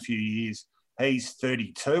time in a few years. He's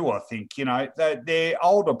 32, I think. You know, they're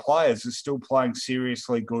older players are still playing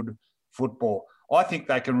seriously good football. I think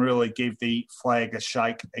they can really give the flag a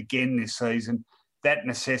shake again this season. That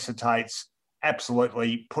necessitates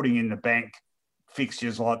absolutely putting in the bank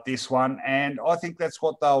fixtures like this one, and I think that's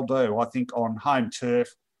what they'll do. I think on home turf,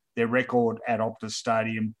 their record at Optus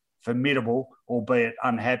Stadium, formidable, albeit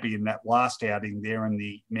unhappy in that last outing there in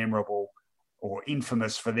the memorable or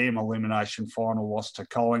infamous for them elimination final loss to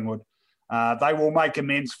Collingwood. They will make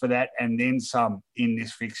amends for that and then some in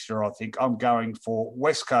this fixture, I think. I'm going for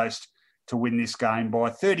West Coast to win this game by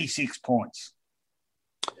 36 points.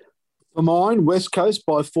 For mine, West Coast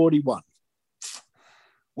by 41.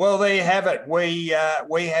 Well, there you have it. We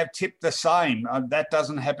have tipped the same. That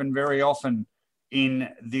doesn't happen very often in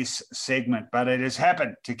this segment, but it has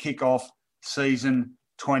happened to kick off season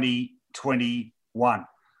 2021.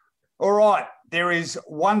 All right, there is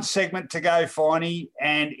one segment to go, Finey,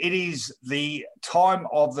 and it is the time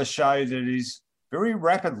of the show that is very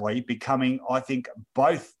rapidly becoming, I think,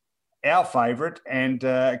 both our favourite and,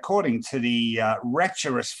 according to the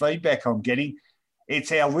rapturous feedback I'm getting,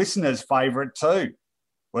 it's our listeners' favourite too.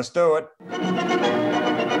 Let's do it.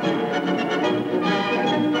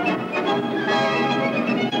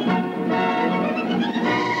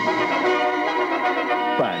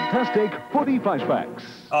 Fantastic Footy Flashbacks.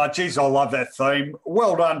 Oh, geez, I love that theme.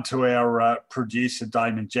 Well done to our producer,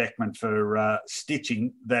 Damon Jackman, for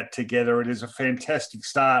stitching that together. It is a fantastic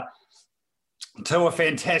start to a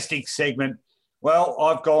fantastic segment. Well,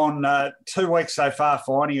 I've gone 2 weeks so far,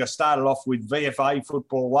 Finey. I started off with VFA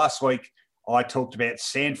football. Last week, I talked about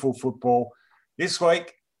Sandful football. This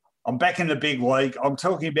week, I'm back in the big league. I'm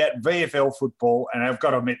talking about VFL football, and I've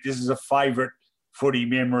got to admit, this is a favourite footy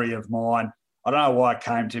memory of mine. I don't know why it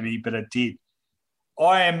came to me, but it did.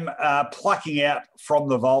 I am plucking out from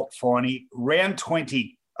the vault, Finey, round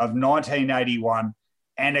 20 of 1981,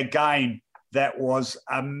 and a game that was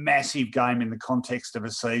a massive game in the context of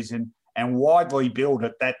a season and widely billed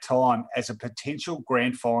at that time as a potential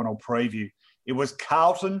grand final preview. It was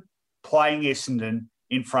Carlton playing Essendon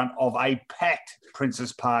in front of a packed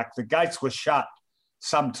Princes Park. The gates were shut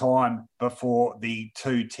sometime before the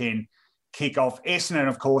 2:10 kickoff. Essendon,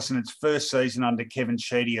 of course, in its first season under Kevin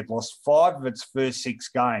Sheedy, had lost 5 of its first 6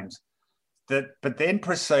 games, but then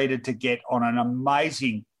proceeded to get on an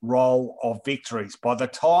amazing roll of victories. By the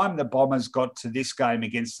time the Bombers got to this game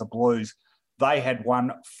against the Blues, they had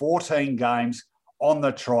won 14 games on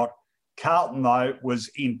the trot. Carlton, though, was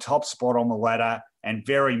in top spot on the ladder and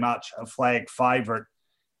very much a flag favourite.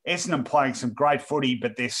 Essendon playing some great footy,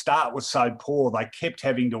 but their start was so poor they kept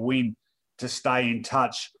having to win to stay in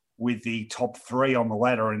touch with the top 3 on the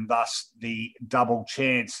ladder and thus the double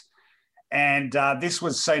chance. And this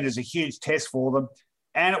was seen as a huge test for them.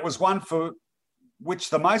 And it was one for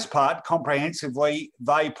which the most part, comprehensively,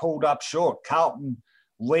 they pulled up short. Carlton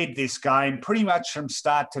led this game pretty much from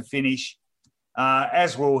start to finish.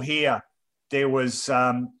 As we'll hear, there was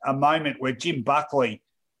a moment where Jim Buckley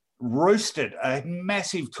roosted a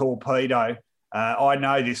massive torpedo. I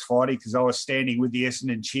know this, Friday, because I was standing with the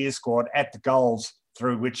Essendon cheer squad at the goals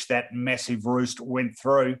through which that massive roost went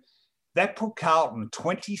through. That put Carlton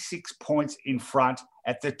 26 points in front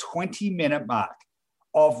at the 20-minute mark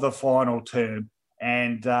of the final term.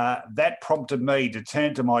 And that prompted me to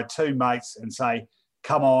turn to my 2 mates and say,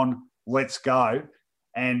 come on, let's go.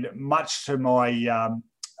 And much to my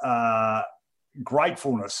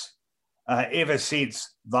gratefulness, ever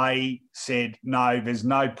since, they said, no, there's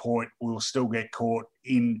no point. We'll still get caught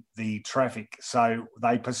in the traffic. So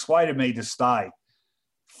they persuaded me to stay.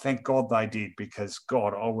 Thank God they did, because,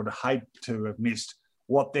 God, I would hate to have missed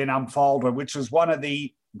what then unfolded, which was one of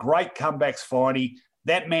the great comebacks, Finey.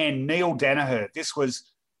 That man, Neil Danaher, this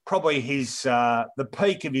was probably his the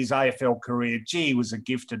peak of his AFL career. Gee, he was a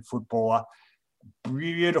gifted footballer.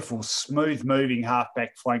 Beautiful, smooth-moving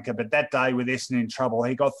halfback flanker. But that day with Essendon in trouble,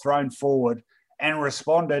 he got thrown forward and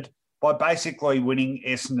responded by basically winning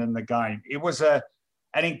Essendon the game. It was an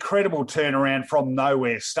incredible turnaround from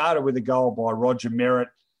nowhere. Started with a goal by Roger Merritt.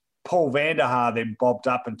 Paul Vanderhaar then bobbed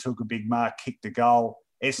up and took a big mark, kicked a goal.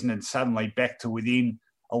 Essendon suddenly back to within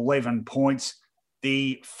 11 points.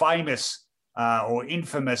 The famous or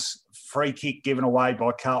infamous free kick given away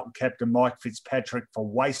by Carlton captain Mike Fitzpatrick for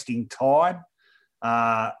wasting time,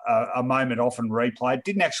 a moment often replayed.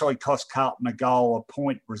 Didn't actually cost Carlton a goal. A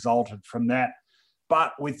point resulted from that.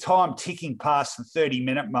 But with time ticking past the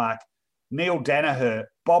 30-minute mark, Neil Danaher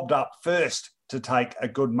bobbed up first to take a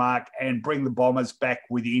good mark and bring the Bombers back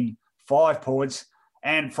within 5 points.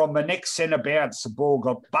 And from the next centre bounce, the ball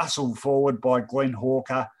got bustled forward by Glenn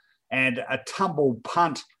Hawker, and a tumble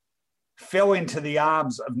punt fell into the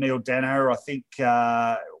arms of Neil Danaher. I think,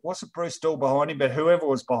 wasn't Bruce Dool behind him, but whoever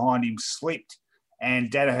was behind him slipped, and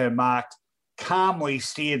Danaher marked, calmly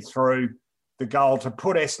steered through the goal to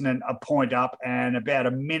put Essendon a point up. And about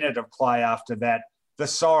a minute of play after that, the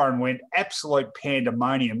siren went, absolute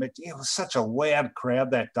pandemonium. It was such a loud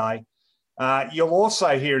crowd that day. You'll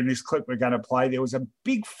also hear in this clip we're going to play, there was a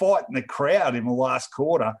big fight in the crowd in the last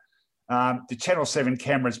quarter. The Channel 7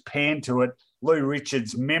 cameras panned to it. Lou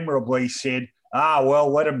Richards memorably said,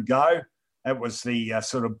 well, let them go. That was the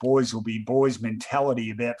sort of boys will be boys mentality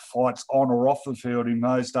about fights on or off the field in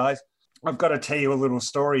those days. I've got to tell you a little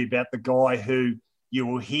story about the guy who you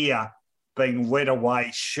will hear being led away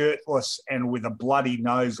shirtless and with a bloody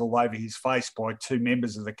nose all over his face by 2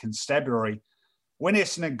 members of the constabulary. When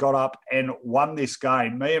Essendon got up and won this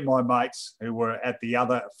game, me and my mates who were at the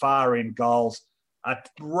other far end goals are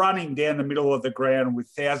running down the middle of the ground with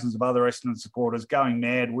thousands of other Essendon supporters going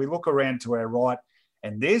mad. We look around to our right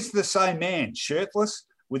and there's the same man, shirtless,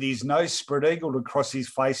 with his nose spread-eagled across his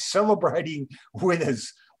face, celebrating with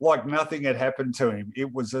us like nothing had happened to him.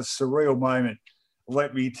 It was a surreal moment,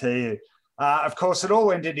 let me tell you. Of course, it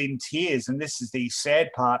all ended in tears, and this is the sad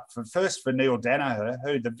part. First for Neil Danaher,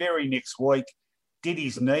 who the very next week did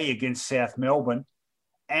his knee against South Melbourne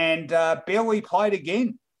and barely played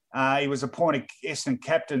again. He was appointed Essendon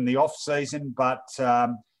captain in the off-season, but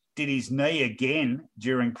did his knee again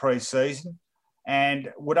during pre-season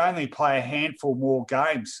and would only play a handful more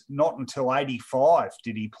games. Not until 85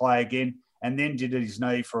 did he play again, and then did his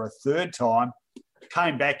knee for a third time.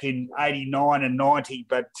 Came back in 89 and 90,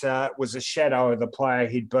 but was a shadow of the player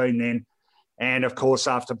he'd been then. And, of course,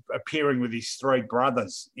 after appearing with his 3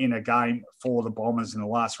 brothers in a game for the Bombers in the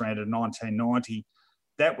last round of 1990,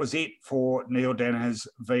 that was it for Neil Danaher's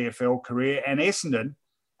VFL career. And Essendon,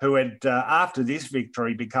 who had, after this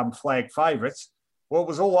victory, become flag favourites, well, it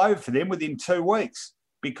was all over for them within 2 weeks,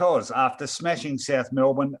 because after smashing South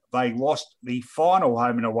Melbourne, they lost the final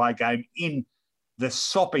home and away game in the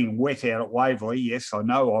sopping wet out at Waverley. Yes, I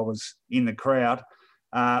know, I was in the crowd,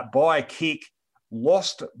 by a kick,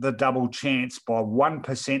 lost the double chance by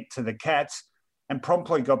 1% to the Cats, and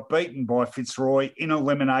promptly got beaten by Fitzroy in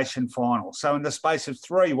elimination final. So in the space of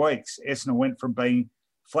 3 weeks, Essendon went from being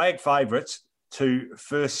flag favourites to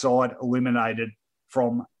first side eliminated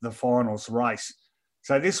from the finals race.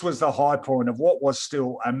 So this was the high point of what was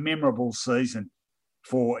still a memorable season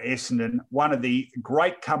for Essendon, one of the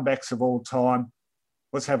great comebacks of all time.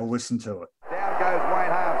 Let's have a listen to it. Down goes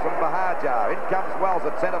Wayne Harms from Bahajar. In comes Wells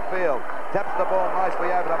at centre field. Taps the ball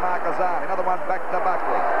nicely over to Marquezine. Another one back to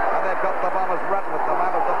Buckley. And they've got the Bombers running with them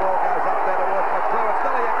as the ball goes up there towards McClure. It's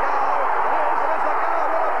nearly a goal. There's a goal.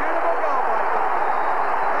 What a beautiful goal by Buckley.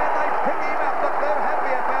 And they pick him up. Look, they're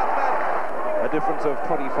happy about that. A difference of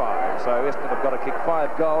 25. So Essendon have got to kick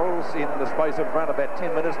 5 goals in the space of around about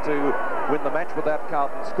 10 minutes to win the match without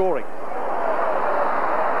Carlton scoring.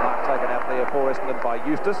 Taken out there for Essendon by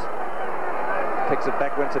Eustace. Kicks it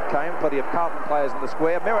back whence it came. Plenty of Carlton players in the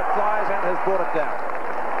square. Merritt flies and has brought it down.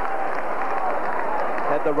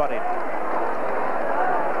 Had the run in.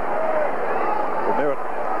 Well, Merritt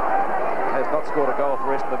has not scored a goal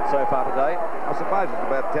for Essendon so far today. I suppose it's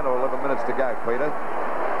about 10 or 11 minutes to go, Peter.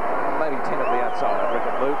 Maybe 10 at the outside, I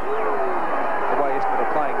reckon, Luke. The way Essendon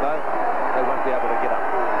are playing, though, they won't be able to get up.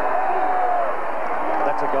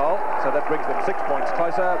 That's a goal, so that brings them 6 points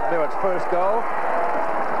closer. Merritt's first goal.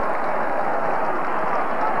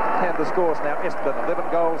 And the scores now: Essendon 11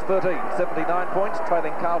 goals, 13, 79 points,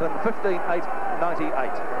 trailing Carlton 15, 8,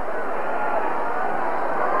 98.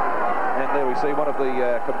 And there we see one of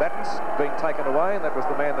the combatants being taken away, and that was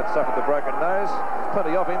the man that suffered the broken nose. There's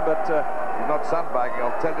plenty of him, but he's not sunbaking,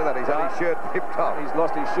 I'll tell you that. He's had his shirt pipped off. He's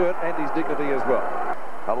lost his shirt and his dignity as well.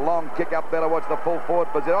 A long kick up there towards the full forward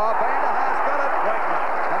position. Oh, Vanderhaar's got it. Great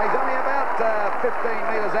mark. And he's only about 15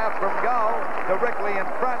 metres out from goal, directly in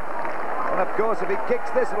front. And of course, if he kicks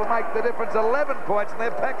this, it'll make the difference 11 points, and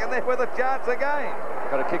they're back in there with a chance again.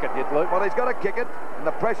 Got to kick it yet, Luke. Well, he's got to kick it, and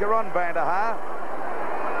the pressure on Vanderhaar.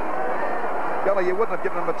 Golly, you wouldn't have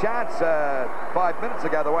given him a chance 5 minutes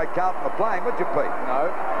ago, the way Carlton were playing, would you, Pete? No,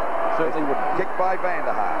 certainly wouldn't. Kicked by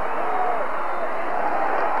Vanderhaar.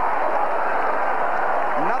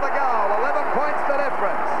 Another goal, 11 points the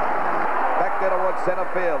difference. Back there towards centre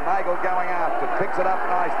field. Nagel going after, picks it up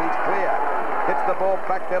nicely, he's clear. Hits the ball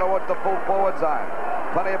back there towards the full forward zone.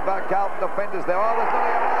 Plenty of Carlton defenders there. Oh, there's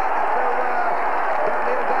only a mark to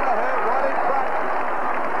Neil Danaher right in front.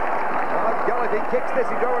 Well, kicks this,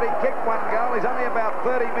 he's already kicked one goal. He's only about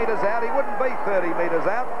 30 metres out. He wouldn't be 30 metres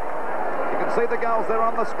out. You can see the goals there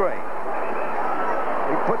on the screen.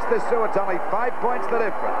 He puts this through. It's only 5 points the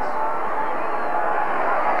difference.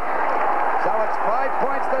 So it's 5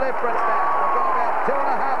 points the difference now. We've got about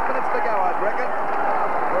 2.5 minutes to go, I'd reckon.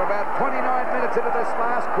 We're about 29 minutes into this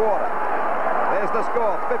last quarter. There's the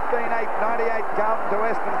score, 15-8, 98 Carlton to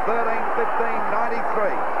Eston, 13-15,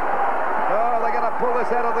 93. Oh, they're going to pull this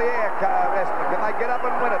out of the air, Eston. Can they get up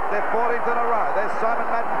and win it? They're 14th in a row. There's Simon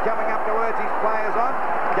Madden coming up to urge his players on,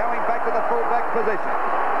 going back to the full-back position.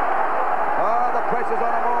 Oh, the pressure's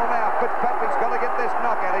on them all now. Fitzpatrick's got to get this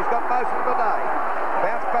knockout. He's got most of the day.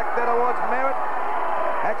 Bounce back there towards Merritt.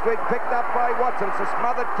 Actually picked up by Watson. It's a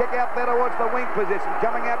smothered kick out there towards the wing position.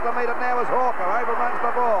 Coming out to meet it now is Hawker. Overruns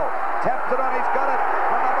the ball. Taps it on. He's got it.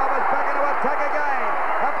 And the Bombers back into attack again.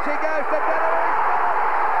 Up she goes to Dennery.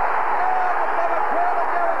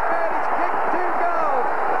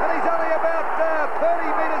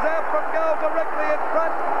 Directly in front,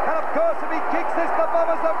 and of course if he kicks this, the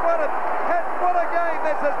Bombers have won it. And what a game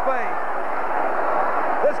this has been.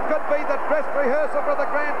 This could be the dress rehearsal for the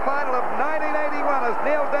grand final of 1981 as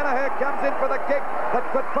Neil Danaher comes in for the kick that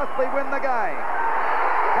could possibly win the game.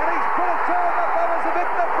 And he's put it through, and the Bombers have hit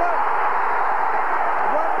the front.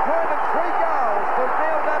 1 point and 3 goals for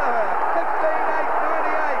Neil Danaher. 15-8,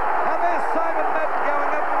 98. And there's Simon Madden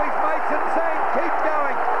going up to his mates and saying, keep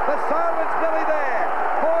going. The siren's nearly there.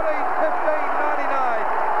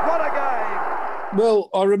 14-15-99. What a game. Well,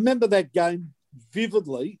 I remember that game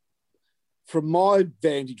vividly from my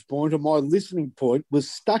vantage point or my listening point. Was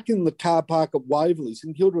stuck in the car park at Waverley.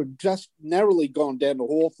 St Kilda had just narrowly gone down to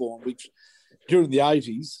Hawthorn, which during the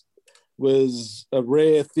 80s was a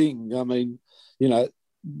rare thing. I mean, you know,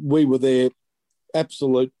 we were their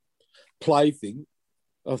absolute plaything.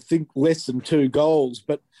 I think less than 2 goals,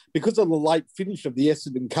 but because of the late finish of the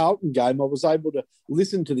Essendon Carlton game, I was able to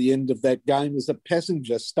listen to the end of that game as a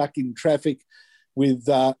passenger stuck in traffic with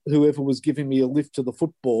whoever was giving me a lift to the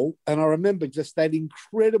football. And I remember just that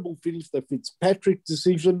incredible finish, the Fitzpatrick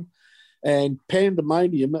decision and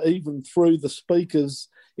pandemonium even through the speakers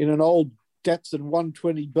in an old Datsun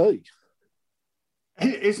 120B.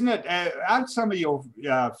 Isn't it? Aren't some of your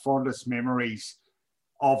fondest memories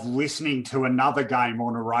of listening to another game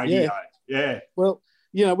on a radio? Yeah. Well,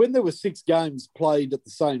 you know, when there were 6 games played at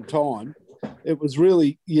the same time, it was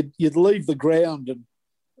really, you'd leave the ground and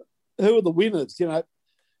who are the winners? You know,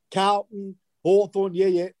 Carlton, Hawthorn,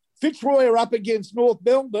 Fitzroy are up against North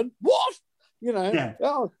Melbourne. What? You know,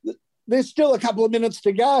 oh, there's still a couple of minutes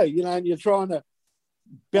to go, you know, and you're trying to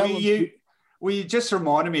balance. Well, you just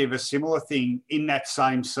reminded me of a similar thing in that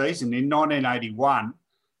same season. In 1981,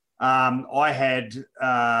 I had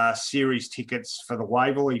series tickets for the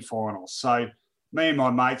Waverley final. So me and my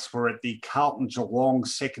mates were at the Carlton-Geelong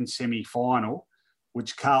second semi-final,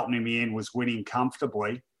 which Carlton in the end was winning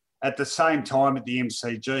comfortably. At the same time at the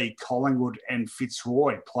MCG, Collingwood and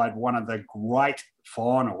Fitzroy played one of the great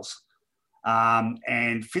finals.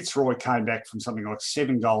 And Fitzroy came back from something like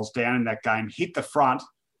 7 goals down in that game, hit the front.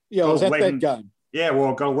 Yeah, I was at that game. Yeah,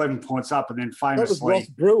 well, got 11 points up and then famously... That was Ross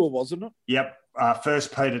Brewer, wasn't it? Yep.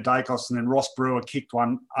 First Peter Dacos and then Ross Brewer kicked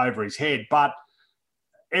one over his head. But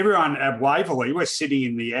everyone at Waverley, we're sitting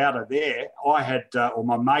in the outer there. I had, or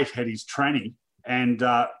my mate had his tranny and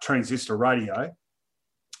transistor radio.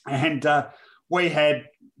 And we had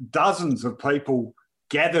dozens of people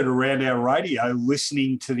gathered around our radio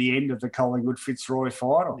listening to the end of the Collingwood-Fitzroy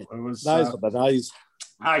final. It was those were the days.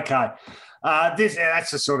 Okay.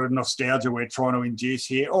 That's the sort of nostalgia we're trying to induce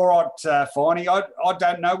here. All right, Finey, I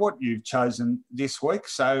don't know what you've chosen this week,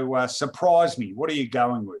 so surprise me. What are you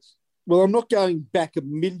going with? Well, I'm not going back a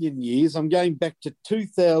million years. I'm going back to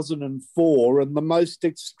 2004 and the most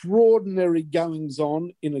extraordinary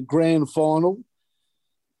goings-on in a grand final.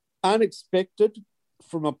 Unexpected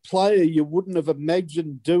from a player you wouldn't have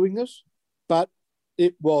imagined doing it, but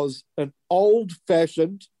it was an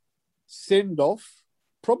old-fashioned send-off,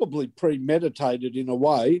 probably premeditated in a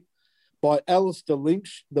way, by Alistair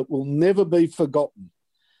Lynch that will never be forgotten.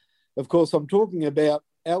 Of course, I'm talking about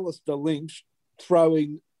Alistair Lynch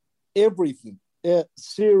throwing everything, a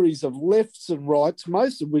series of lefts and rights,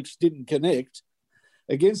 most of which didn't connect,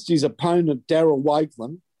 against his opponent, Darryl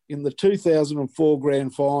Wakeland, in the 2004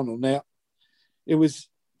 grand final. Now, it was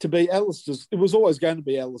always going to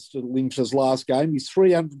be Alistair Lynch's last game, his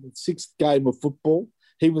 306th game of football.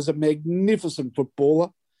 He was a magnificent footballer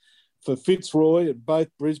for Fitzroy and both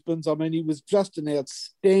Brisbanes. I mean, he was just an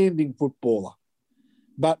outstanding footballer.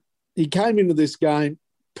 But he came into this game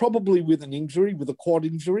probably with an injury, with a quad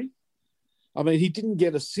injury. I mean, he didn't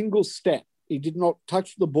get a single stat. He did not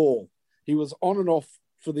touch the ball. He was on and off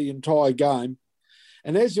for the entire game.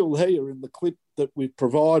 And as you'll hear in the clip that we've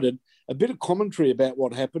provided, a bit of commentary about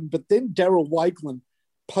what happened, but then Darryl Wakeland,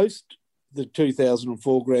 post the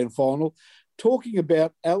 2004 grand final, talking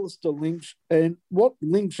about Alistair Lynch and what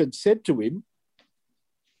Lynch had said to him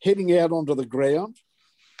heading out onto the ground.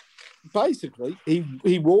 Basically,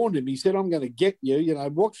 he warned him. He said, I'm going to get you,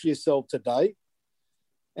 watch yourself today.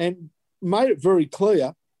 And made it very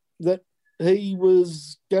clear that he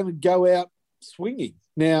was going to go out swinging.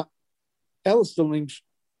 Now, Alistair Lynch,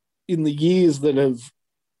 in the years that have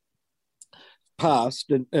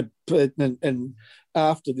passed and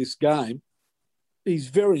after this game, he's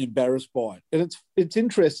very embarrassed by it. And it's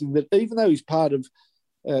interesting that even though he's part of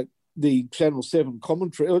the Channel 7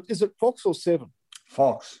 commentary, or is it Fox or 7?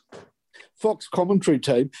 Fox commentary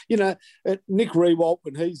team, Nick Rewalt,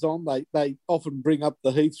 when he's on, they often bring up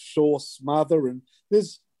the Heath Shaw smother, and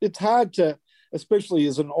it's hard to, especially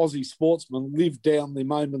as an Aussie sportsman, live down the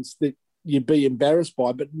moments that you'd be embarrassed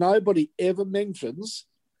by, but nobody ever mentions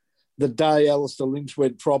the day Alistair Lynch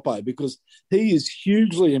went propo, because he is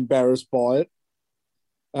hugely embarrassed by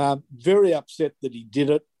it, very upset that he did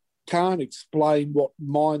it, can't explain what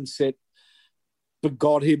mindset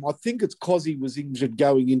begot him. I think it's because he was injured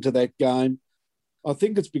going into that game. I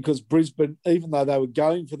think it's because Brisbane, even though they were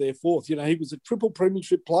going for their fourth, he was a triple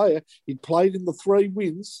premiership player. He'd played in the 3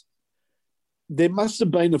 wins. There must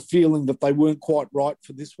have been a feeling that they weren't quite right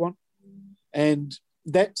for this one. And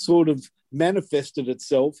that sort of manifested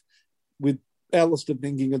itself with Alistair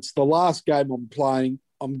thinking, it's the last game I'm playing.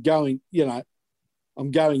 I'm going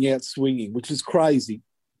out swinging, which is crazy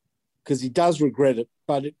because he does regret it,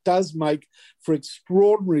 but it does make for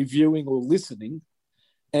extraordinary viewing or listening.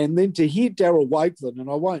 And then to hear Darryl Wakeland, and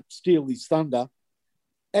I won't steal his thunder,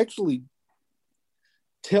 actually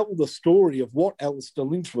tell the story of what Alistair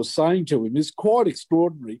Lynch was saying to him is quite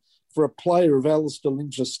extraordinary for a player of Alistair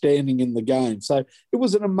Lynch's standing in the game. So it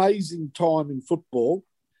was an amazing time in football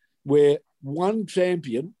where one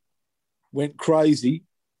champion went crazy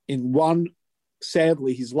in one,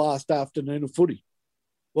 sadly, his last afternoon of footy.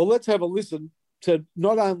 Well, let's have a listen to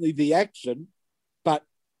not only the action, but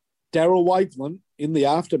Darryl Wakeland in the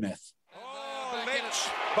aftermath. Oh, Lynch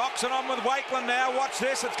boxing on with Wakeland now. Watch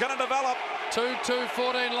this. It's going to develop. 2-2,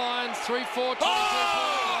 14 lines, 3-4, 2-2, 14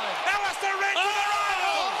 lines. Alistair Lynch to the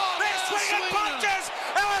right. They're swinging punches.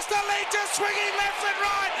 Alistair Lynch is swinging left and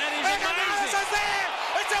right. And he's amazing. Is there.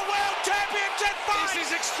 It's a world championship fight. This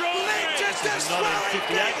is extraordinary. Lynch is this is not a 58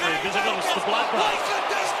 league, is it? No, it's the bloodbath. Wakeland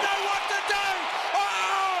doesn't know what to do.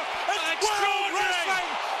 Oh, it's world wrestling.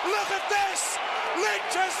 Look at this.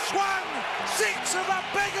 Lynch has swung 6 of the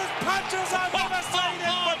biggest punches I've ever seen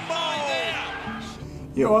in football.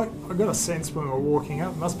 Yeah, I got a sense when we were walking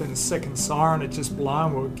up, it must have been the second siren, it just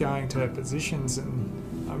blown, we were going to our positions,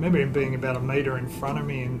 and I remember him being about a metre in front of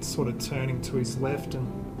me and sort of turning to his left, and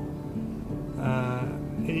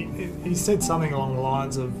he said something along the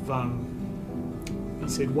lines of, he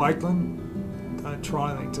said, Wakeland, don't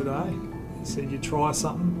try anything today. He said, you try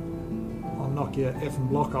something, I'll knock your effing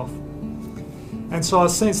block off. And so I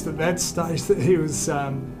sensed at that stage that he was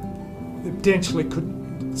potentially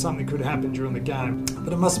something could happen during the game.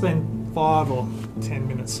 But it must have been 5 or 10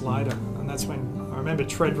 minutes later, and that's when I remember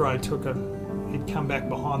Treadray he'd come back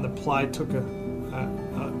behind the play, took a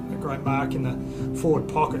great mark in the forward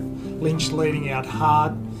pocket. Lynch leading out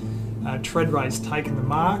hard. Treadray's taken the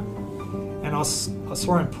mark, and I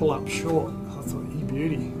saw him pull up short. I thought, you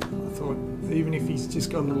beauty. I thought, even if he's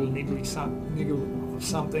just got a little niggle of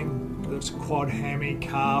something, whether it's a quad, hammy,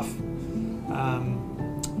 calf,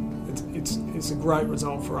 it's a great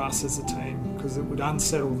result for us as a team because it would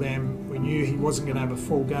unsettle them. We knew he wasn't going to have a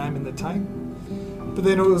full game in the tank. But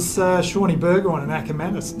then it was Shawnee Burgoyne and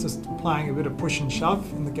Ackermanis just playing a bit of push and shove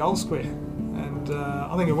in the goal square. And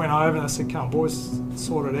I think it went over and I said, come on, boys,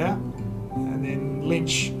 sort it out. And then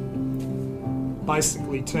Lynch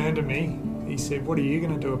basically turned to me. He said, what are you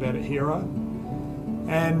going to do about it, hero?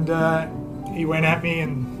 And he went at me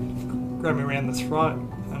and grabbed me around the throat.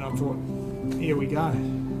 And I thought, here we go.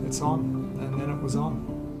 It's on. And then it was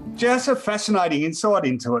on. Just a fascinating insight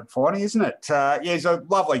into it, Finey, isn't it? Yeah, he's a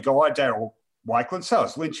lovely guy, Darryl Wakeland. So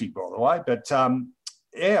is Lynchy, by the way. But,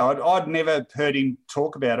 I'd never heard him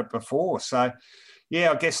talk about it before. So,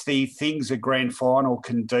 yeah, I guess the things a grand final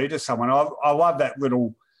can do to someone. I love that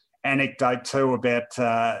little anecdote too about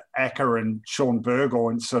Acker and Sean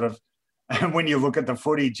Burgoyne sort of, and when you look at the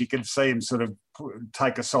footage, you can see him sort of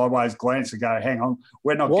take a sideways glance and go, hang on,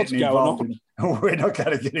 we're not getting involved. We're not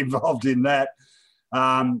going to get involved in that.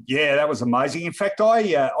 That was amazing. In fact,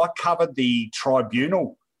 I covered the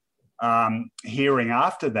tribunal hearing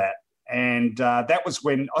after that, And that was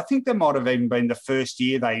when, I think that might have even been the first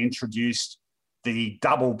year they introduced the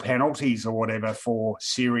double penalties or whatever for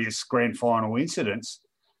serious grand final incidents.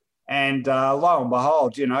 And lo and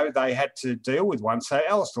behold, you know, they had to deal with one. So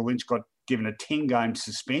Alistair Lynch got given a 10-game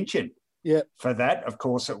suspension for that. Of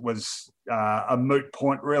course, it was a moot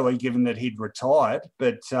point, really, given that he'd retired.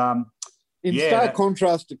 But in stark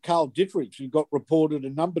contrast to Carl Diffridge, who got reported a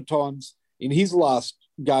number of times in his last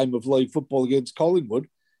game of league football against Collingwood,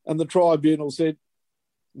 and the tribunal said,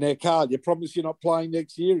 "Now, Carl, you promise you're not playing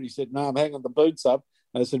next year?" He said, "No, I'm hanging the boots up."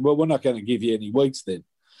 And I said, "Well, we're not going to give you any weeks then."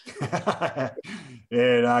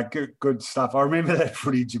 Good stuff. I remember that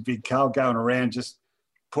footage of Big Carl going around just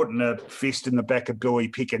putting a fist in the back of Billy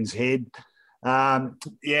Picken's head.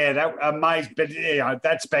 That amazing. But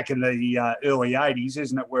that's back in the early 80s,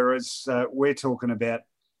 isn't it? Whereas we're talking about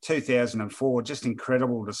 2004. Just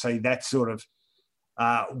incredible to see that sort of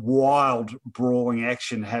wild brawling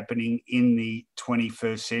action happening in the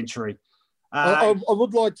 21st century. I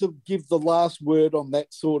would like to give the last word on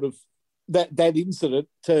that sort of that incident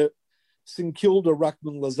to St Kilda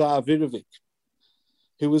ruckman Lazar Vidovic,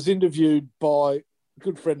 who was interviewed by a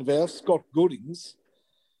good friend of ours, Scott Goodings,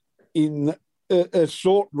 in a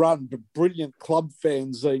short-run but brilliant club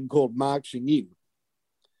fanzine called Marching In.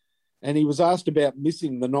 And he was asked about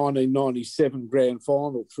missing the 1997 grand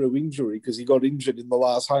final through injury because he got injured in the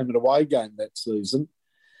last home and away game that season.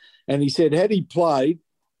 And he said, had he played,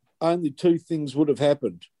 only two things would have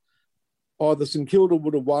happened. Either St Kilda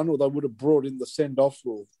would have won or they would have brought in the send-off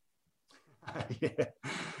rule.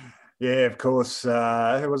 Yeah, of course.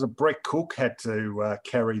 It was Brett Cook had to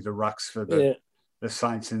carry the rucks for the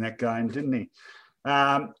Saints in that game, didn't he?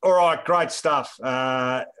 All right, great stuff.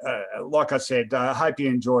 Like I said, I hope you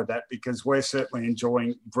enjoyed that because we're certainly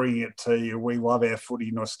enjoying bringing it to you. We love our footy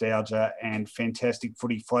nostalgia and fantastic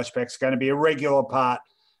footy flashbacks. Going to be a regular part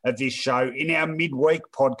of this show in our midweek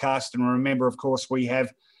podcast. And remember, of course, we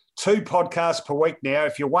have 2 podcasts per week now.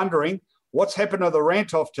 If you're wondering what's happened to the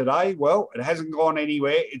rant-off today, well, it hasn't gone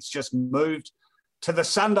anywhere. It's just moved to the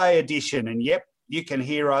Sunday edition. And, yep, you can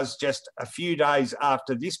hear us just a few days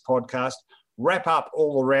after this podcast wrap up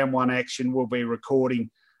all the round one action. We'll be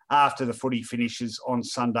recording after the footy finishes on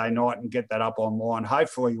Sunday night and get that up online,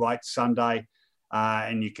 hopefully late Sunday.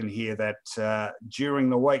 And you can hear that during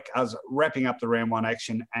the week, us wrapping up the round one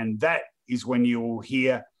action. And that is when you will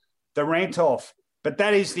hear the rant off. But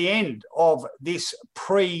that is the end of this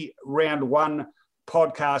pre-round one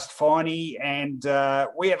podcast, Finey. And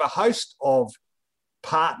we have a host of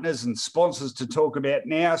partners and sponsors to talk about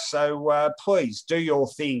now. So please do your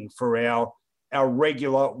thing for our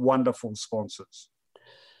regular wonderful sponsors.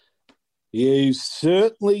 You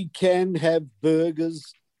certainly can have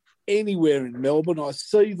burgers anywhere in Melbourne. I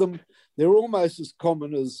see them. They're almost as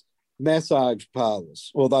common as massage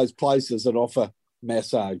parlours or those places that offer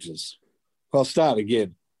massages. I'll start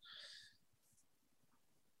again.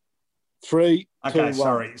 3, 2, 1.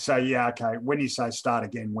 Sorry. So, okay. When you say start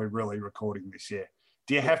again, we're really recording this, yeah.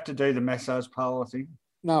 Do you have to do the massage parlour thing?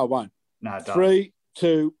 No, I won't. No, don't. 3,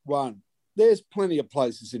 2, 1. There's plenty of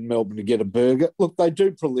places in Melbourne to get a burger. Look, they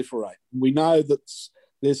do proliferate. We know that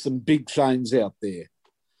there's some big chains out there.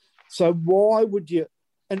 So why would you...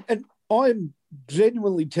 And I'm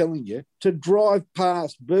genuinely telling you to drive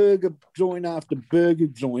past burger joint after burger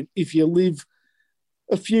joint if you live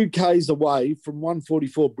a few Ks away from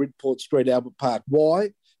 144 Bridport Street, Albert Park.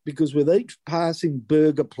 Why? Because with each passing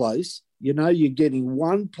burger place, you know you're getting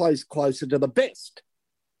one place closer to the best.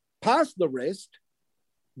 Past the rest,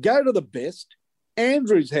 go to the best,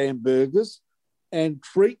 Andrew's Hamburgers, and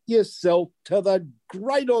treat yourself to the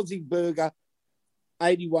great Aussie burger,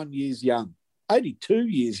 81 years young, 82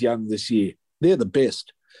 years young this year. They're the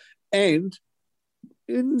best. And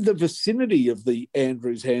in the vicinity of the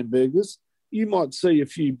Andrew's Hamburgers, you might see a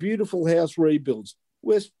few beautiful house rebuilds.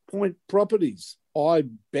 West Point Properties, I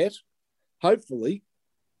bet, hopefully,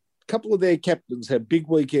 a couple of their captains have big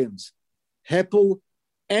weekends. Happel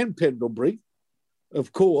and Pendlebury,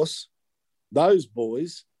 of course, those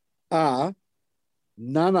boys are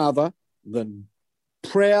none other than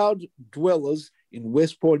proud dwellers in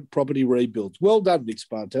West Point Property Rebuilds. Well done, Nick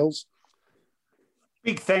Spartels.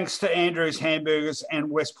 Big thanks to Andrew's Hamburgers and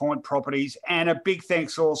West Point Properties, and a big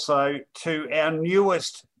thanks also to our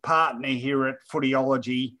newest partner here at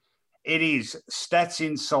Footyology. It is Stats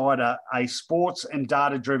Insider, a sports and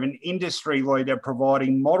data-driven industry leader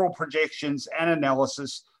providing model projections and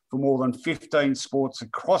analysis for more than 15 sports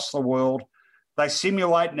across the world. They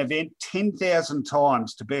simulate an event 10,000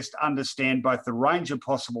 times to best understand both the range of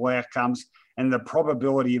possible outcomes and the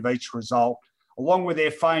probability of each result. Along with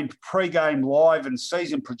their famed pre-game live and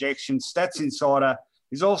season projections, Stats Insider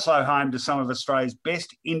is also home to some of Australia's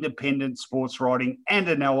best independent sports writing and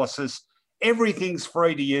analysis. Everything's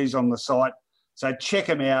free to use on the site, so check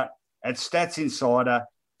them out at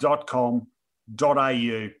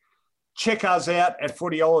statsinsider.com.au. Check us out at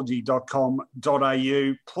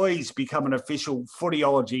footyology.com.au. Please become an official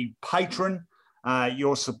Footyology patron.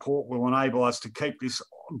 Your support will enable us to keep this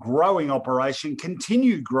growing operation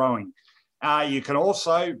continue growing. You can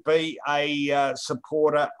also be a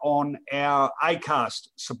supporter on our Acast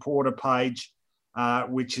supporter page,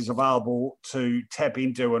 which is available to tap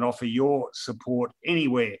into and offer your support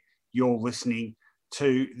anywhere you're listening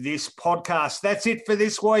to this podcast. That's it for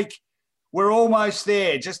this week. We're almost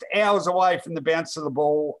there, just hours away from the bounce of the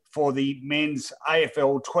ball for the men's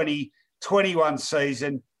AFL 2021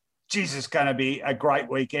 season. Jesus, it's going to be a great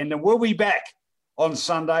weekend, and we'll be back on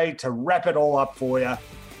Sunday to wrap it all up for you.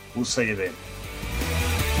 We'll see you then.